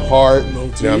 my heart, you know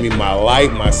what I mean, my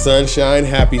light, my sunshine.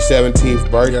 Happy 17th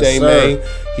birthday, man.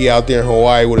 He out there in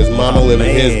Hawaii with his mama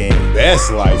living his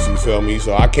best life, you feel me?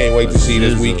 So I can't wait to see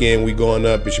this weekend. We going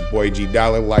up. It's your boy G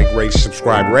Dollar. Like, rate,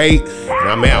 subscribe, rate, and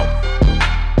I'm out.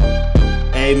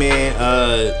 Hey, man,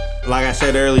 like I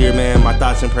said earlier, man, my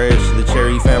thoughts and prayers to the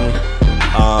Cherry family.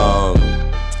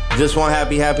 Just one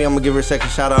happy. I'm gonna give her a second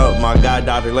shout out. My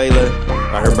goddaughter Layla.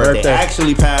 Her birthday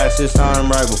actually passed this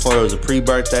time, right before it was a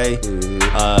pre-birthday.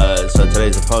 So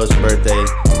today's a post-birthday.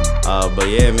 But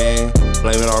yeah, man,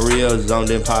 Blame It on Rio, Zoned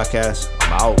In Podcast.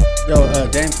 I'm out. Yo,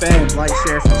 Dame fans, like,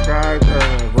 share, subscribe,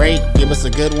 rate, give us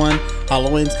a good one.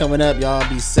 Halloween's coming up. Y'all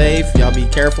be safe. Y'all be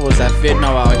careful. It's that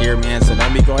fentanyl out here, man. So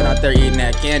don't be going out there eating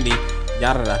that candy.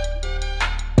 Yada.